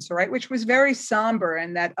instance, all right, which was very somber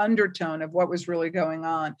and that undertone of what was really going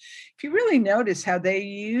on. If you really notice how they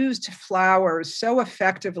used flowers so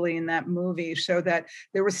effectively in that movie so that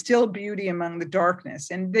there was still beauty among the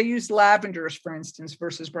darkness. And they used lavenders, for instance,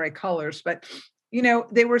 versus bright colors. But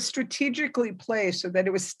they were strategically placed so that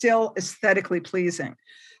it was still aesthetically pleasing.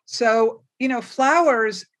 So,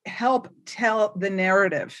 flowers help tell the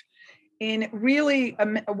narrative in really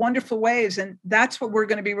wonderful ways. And that's what we're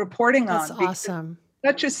going to be reporting on. That's awesome.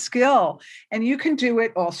 Such a skill. And you can do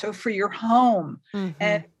it also for your home. Mm-hmm.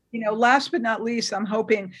 And, last but not least, I'm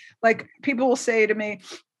hoping, like, people will say to me,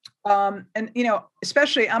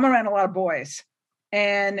 especially I'm around a lot of boys,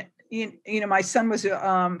 and my son was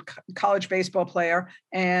a college baseball player,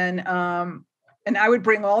 and I would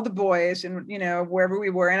bring all the boys and, wherever we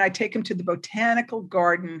were, and I'd take them to the botanical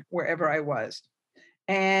garden wherever I was.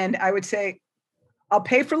 And I would say, I'll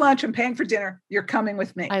pay for lunch, I'm paying for dinner, you're coming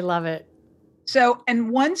with me. I love it. So,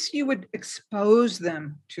 and once you would expose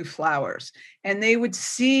them to flowers and they would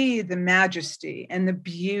see the majesty and the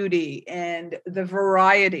beauty and the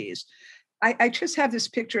varieties, I just have this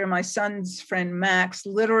picture of my son's friend, Max,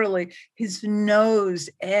 literally his nose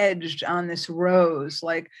edged on this rose,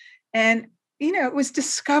 and it was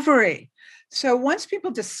discovery. So once people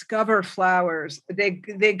discover flowers, they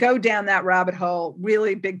go down that rabbit hole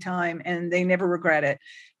really big time, and they never regret it.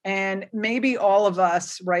 And maybe all of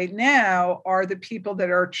us right now are the people that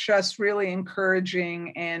are just really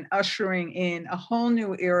encouraging and ushering in a whole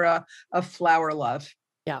new era of flower love.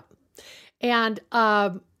 Yeah. And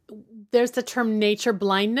there's the term nature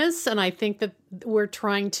blindness. And I think that we're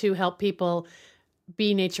trying to help people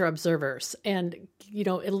be nature observers and,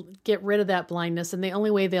 it'll get rid of that blindness. And the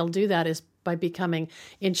only way they'll do that is by becoming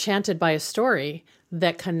enchanted by a story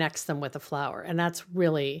that connects them with a flower. And that's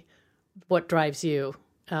really what drives you.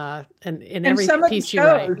 And in every piece you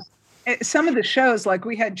write. Some of the shows, like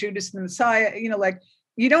we had Judas and the Messiah, like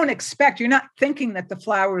you don't expect, you're not thinking that the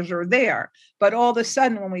flowers are there, but all of a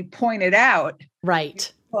sudden when we point it out,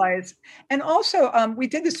 right. And also we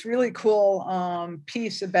did this really cool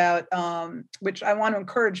piece about, which I want to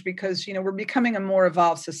encourage because, we're becoming a more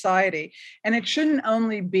evolved society, and it shouldn't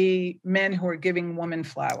only be men who are giving women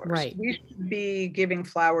flowers. Right. We should be giving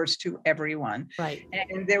flowers to everyone. Right.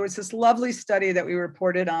 And there was this lovely study that we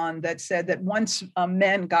reported on that said that once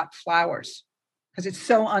men got flowers, because it's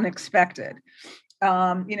so unexpected,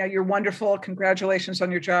 you're wonderful, congratulations on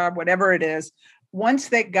your job, whatever it is. Once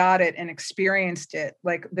they got it and experienced it,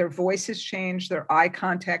 like their voices changed, their eye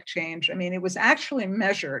contact changed. I mean, it was actually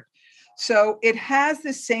measured. So it has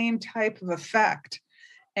the same type of effect.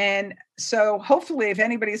 And so hopefully if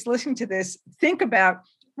anybody's listening to this, think about,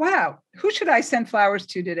 wow, who should I send flowers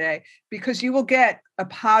to today? Because you will get a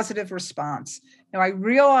positive response. Now, I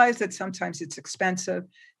realize that sometimes it's expensive.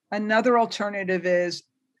 Another alternative is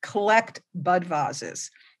collect bud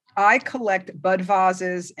vases. I collect bud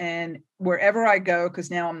vases, and wherever I go,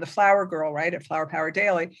 because now I'm the flower girl, right, at Flower Power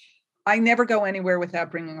Daily, I never go anywhere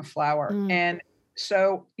without bringing a flower. And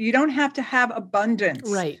so you don't have to have abundance.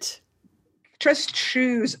 Right. Just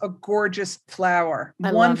choose a gorgeous flower.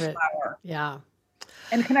 I one love it. flower. Yeah.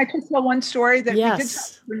 And can I just tell one story that we did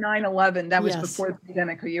for 9/11? That was before the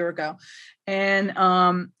pandemic a year ago. And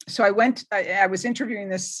so I was interviewing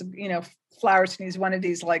this, florist, and he's one of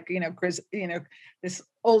these this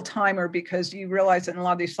old timer, because you realize that in a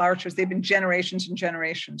lot of these flower shows, they've been generations and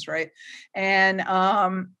generations, right? And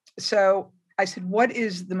so I said, what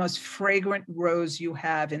is the most fragrant rose you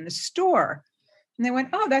have in the store? And they went,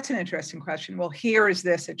 oh, that's an interesting question. Well, here is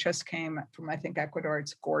this. It just came from, I think, Ecuador.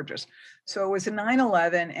 It's gorgeous. So it was a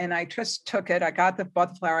 9/11, and I just took it. I bought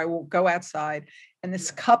the flower. I will go outside, and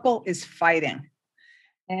this couple is fighting.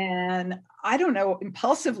 And I don't know,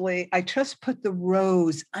 impulsively, I just put the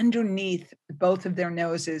rose underneath both of their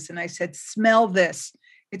noses. And I said, smell this.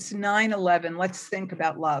 It's 9/11. Let's think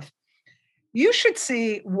about love. You should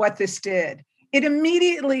see what this did. It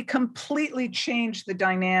immediately completely changed the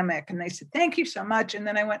dynamic. And they said, thank you so much. And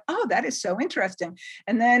then I went, oh, that is so interesting.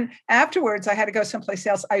 And then afterwards, I had to go someplace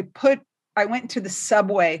else. I went to the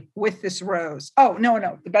Subway with this rose. Oh, no.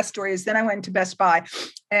 The best story is then I went to Best Buy,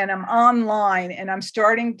 and I'm online, and I'm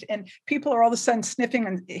and people are all of a sudden sniffing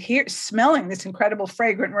and smelling this incredible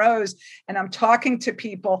fragrant rose. And I'm talking to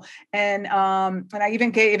people, and I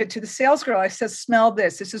even gave it to the sales girl. I said, smell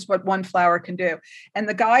this. This is what one flower can do. And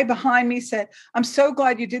the guy behind me said, I'm so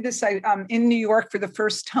glad you did this. I'm in New York for the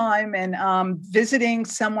first time, and visiting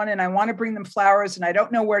someone, and I want to bring them flowers, and I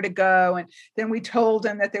don't know where to go. And then we told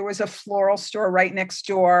him that there was a floral store right next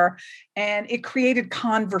door, and it created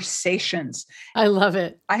conversations. I love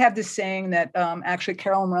it. I have this saying that actually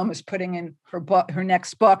Carolyn Rome is putting in her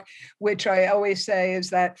next book, which I always say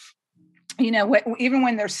is that, even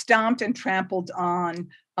when they're stomped and trampled on,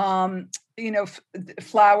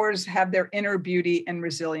 flowers have their inner beauty and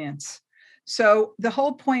resilience. So the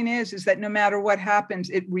whole point is that no matter what happens,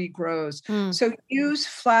 it regrows. So use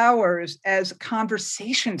flowers as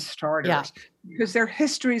conversation starters, because their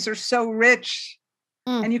histories are so rich.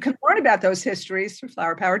 And you can learn about those histories through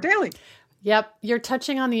Flower Power Daily. Yep. You're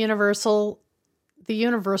touching on the universal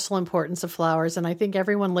importance of flowers. And I think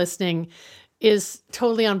everyone listening is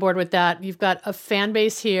totally on board with that. You've got a fan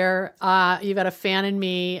base here. You've got a fan in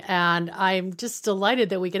me. And I'm just delighted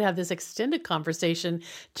that we could have this extended conversation.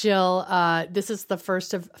 Jill, this is the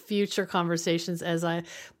first of future conversations as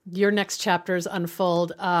your next chapters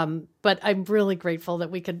unfold. But I'm really grateful that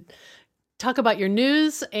we could talk about your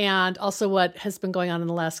news and also what has been going on in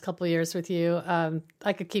the last couple of years with you.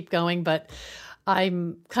 I could keep going, but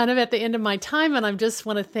I'm kind of at the end of my time, and I just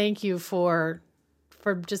want to thank you for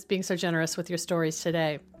just being so generous with your stories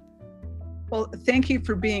today. Well, thank you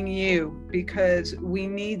for being you, because we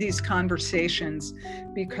need these conversations,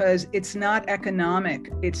 because it's not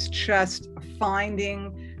economic. It's just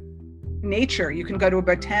finding nature. You can go to a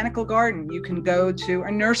botanical garden. You can go to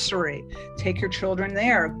a nursery. Take your children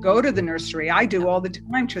there. Go to the nursery. I do all the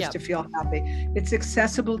time just to feel happy. It's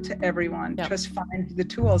accessible to everyone. Just find the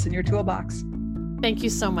tools in your toolbox. Thank you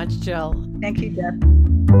so much, Jill. Thank you, Deb.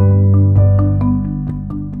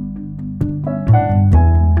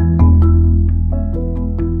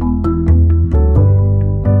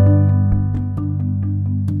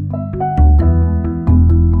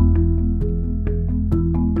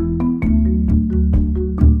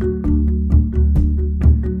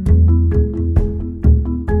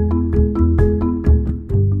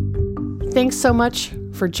 Thanks so much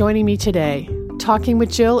for joining me today. Talking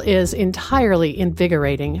with Jill is entirely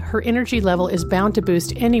invigorating. Her energy level is bound to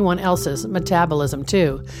boost anyone else's metabolism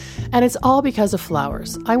too. And it's all because of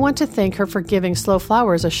flowers. I want to thank her for giving Slow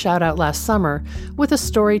Flowers a shout out last summer with a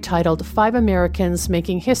story titled 5 Americans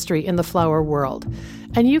Making History in the Flower World.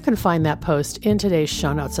 And you can find that post in today's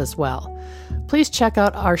show notes as well. Please check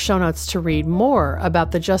out our show notes to read more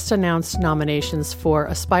about the just announced nominations for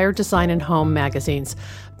Aspire Design and Home magazine's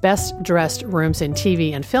Best Dressed Rooms in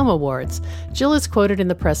TV and Film Awards. Jill is quoted in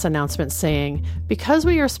the press announcement saying, "Because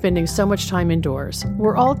we are spending so much time indoors,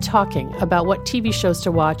 we're all talking about what TV shows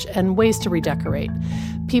to watch and ways to redecorate.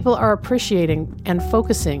 People are appreciating and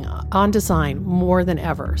focusing on design more than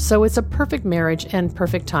ever, so it's a perfect marriage and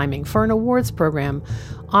perfect timing for an awards program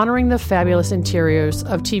honoring the fabulous interiors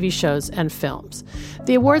of TV shows and films."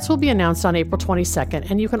 The awards will be announced on April 22nd,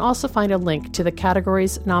 and you can also find a link to the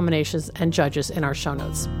categories, nominations, and judges in our show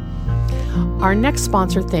notes. Our next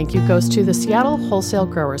sponsor thank you goes to the Seattle Wholesale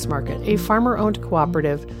Growers Market, a farmer-owned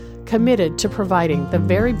cooperative committed to providing the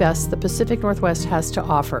very best the Pacific Northwest has to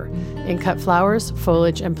offer in cut flowers,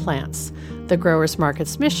 foliage, and plants. The Growers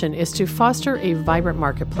Market's mission is to foster a vibrant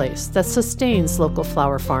marketplace that sustains local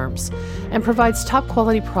flower farms and provides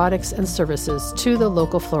top-quality products and services to the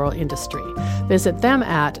local floral industry. Visit them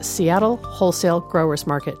at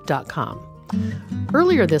seattlewholesalegrowersmarket.com.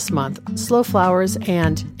 Earlier this month, Slow Flowers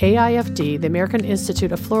and AIFD, the American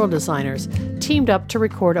Institute of Floral Designers, teamed up to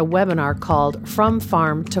record a webinar called From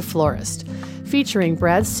Farm to Florist, featuring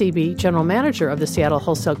Brad Seeby, General Manager of the Seattle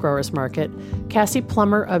Wholesale Growers Market, Cassie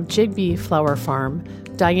Plummer of Jigbee Flower Farm,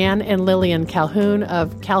 Diane and Lillian Calhoun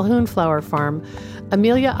of Calhoun Flower Farm,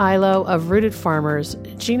 Amelia Ilo of Rooted Farmers,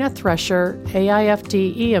 Gina Thresher,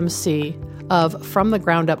 AIFD EMC of From the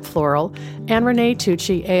Ground Up Floral, and Renee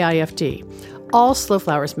Tucci, AIFD, all Slow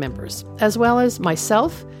Flowers members, as well as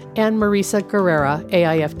myself and Marisa Guerrera,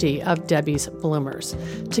 AIFD of Debbie's Bloomers.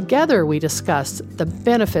 Together, we discussed the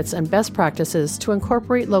benefits and best practices to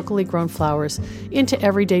incorporate locally grown flowers into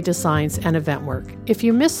everyday designs and event work. If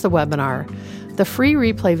you missed the webinar, the free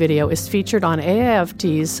replay video is featured on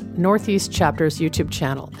AIFD's Northeast Chapter's YouTube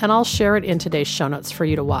channel, and I'll share it in today's show notes for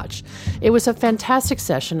you to watch. It was a fantastic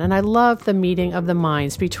session, and I loved the meeting of the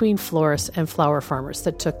minds between florists and flower farmers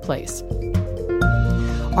that took place.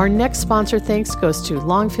 Our next sponsor thanks goes to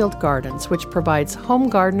Longfield Gardens, which provides home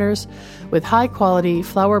gardeners with high-quality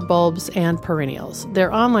flower bulbs and perennials.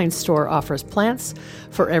 Their online store offers plants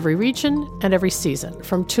for every region and every season,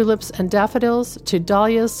 from tulips and daffodils to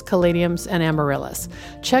dahlias, caladiums, and amaryllis.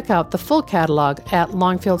 Check out the full catalog at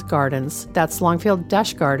Longfield Gardens. That's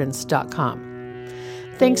longfield-gardens.com.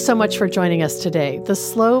 Thanks so much for joining us today. The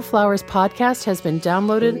Slow Flowers podcast has been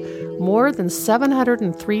downloaded more than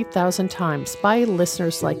 703,000 times by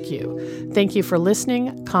listeners like you. Thank you for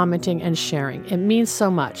listening, commenting, and sharing. It means so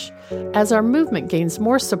much. As our movement gains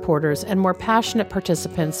more supporters and more passionate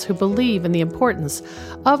participants who believe in the importance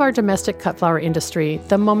of our domestic cut flower industry,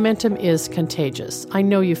 the momentum is contagious. I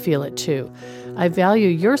know you feel it too. I value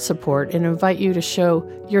your support and invite you to show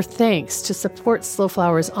your thanks to support Slow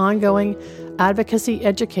Flowers' ongoing advocacy,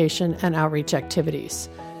 education, and outreach activities.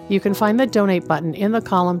 You can find the donate button in the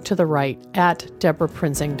column to the right at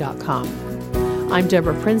DeborahPrinzing.com. I'm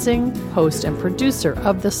Deborah Prinzing, host and producer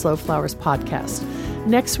of the Slow Flowers podcast.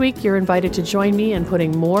 Next week, you're invited to join me in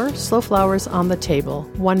putting more slow flowers on the table,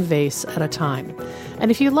 one vase at a time.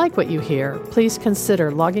 And if you like what you hear, please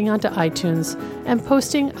consider logging onto iTunes and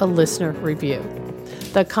posting a listener review.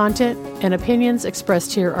 The content and opinions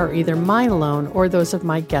expressed here are either mine alone or those of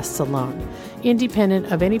my guests alone,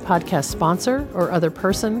 independent of any podcast sponsor or other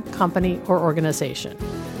person, company, or organization.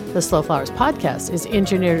 The Slow Flowers podcast is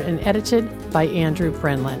engineered and edited by Andrew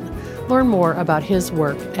Brenlin. Learn more about his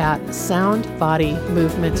work at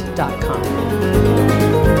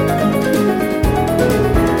soundbodymovement.com.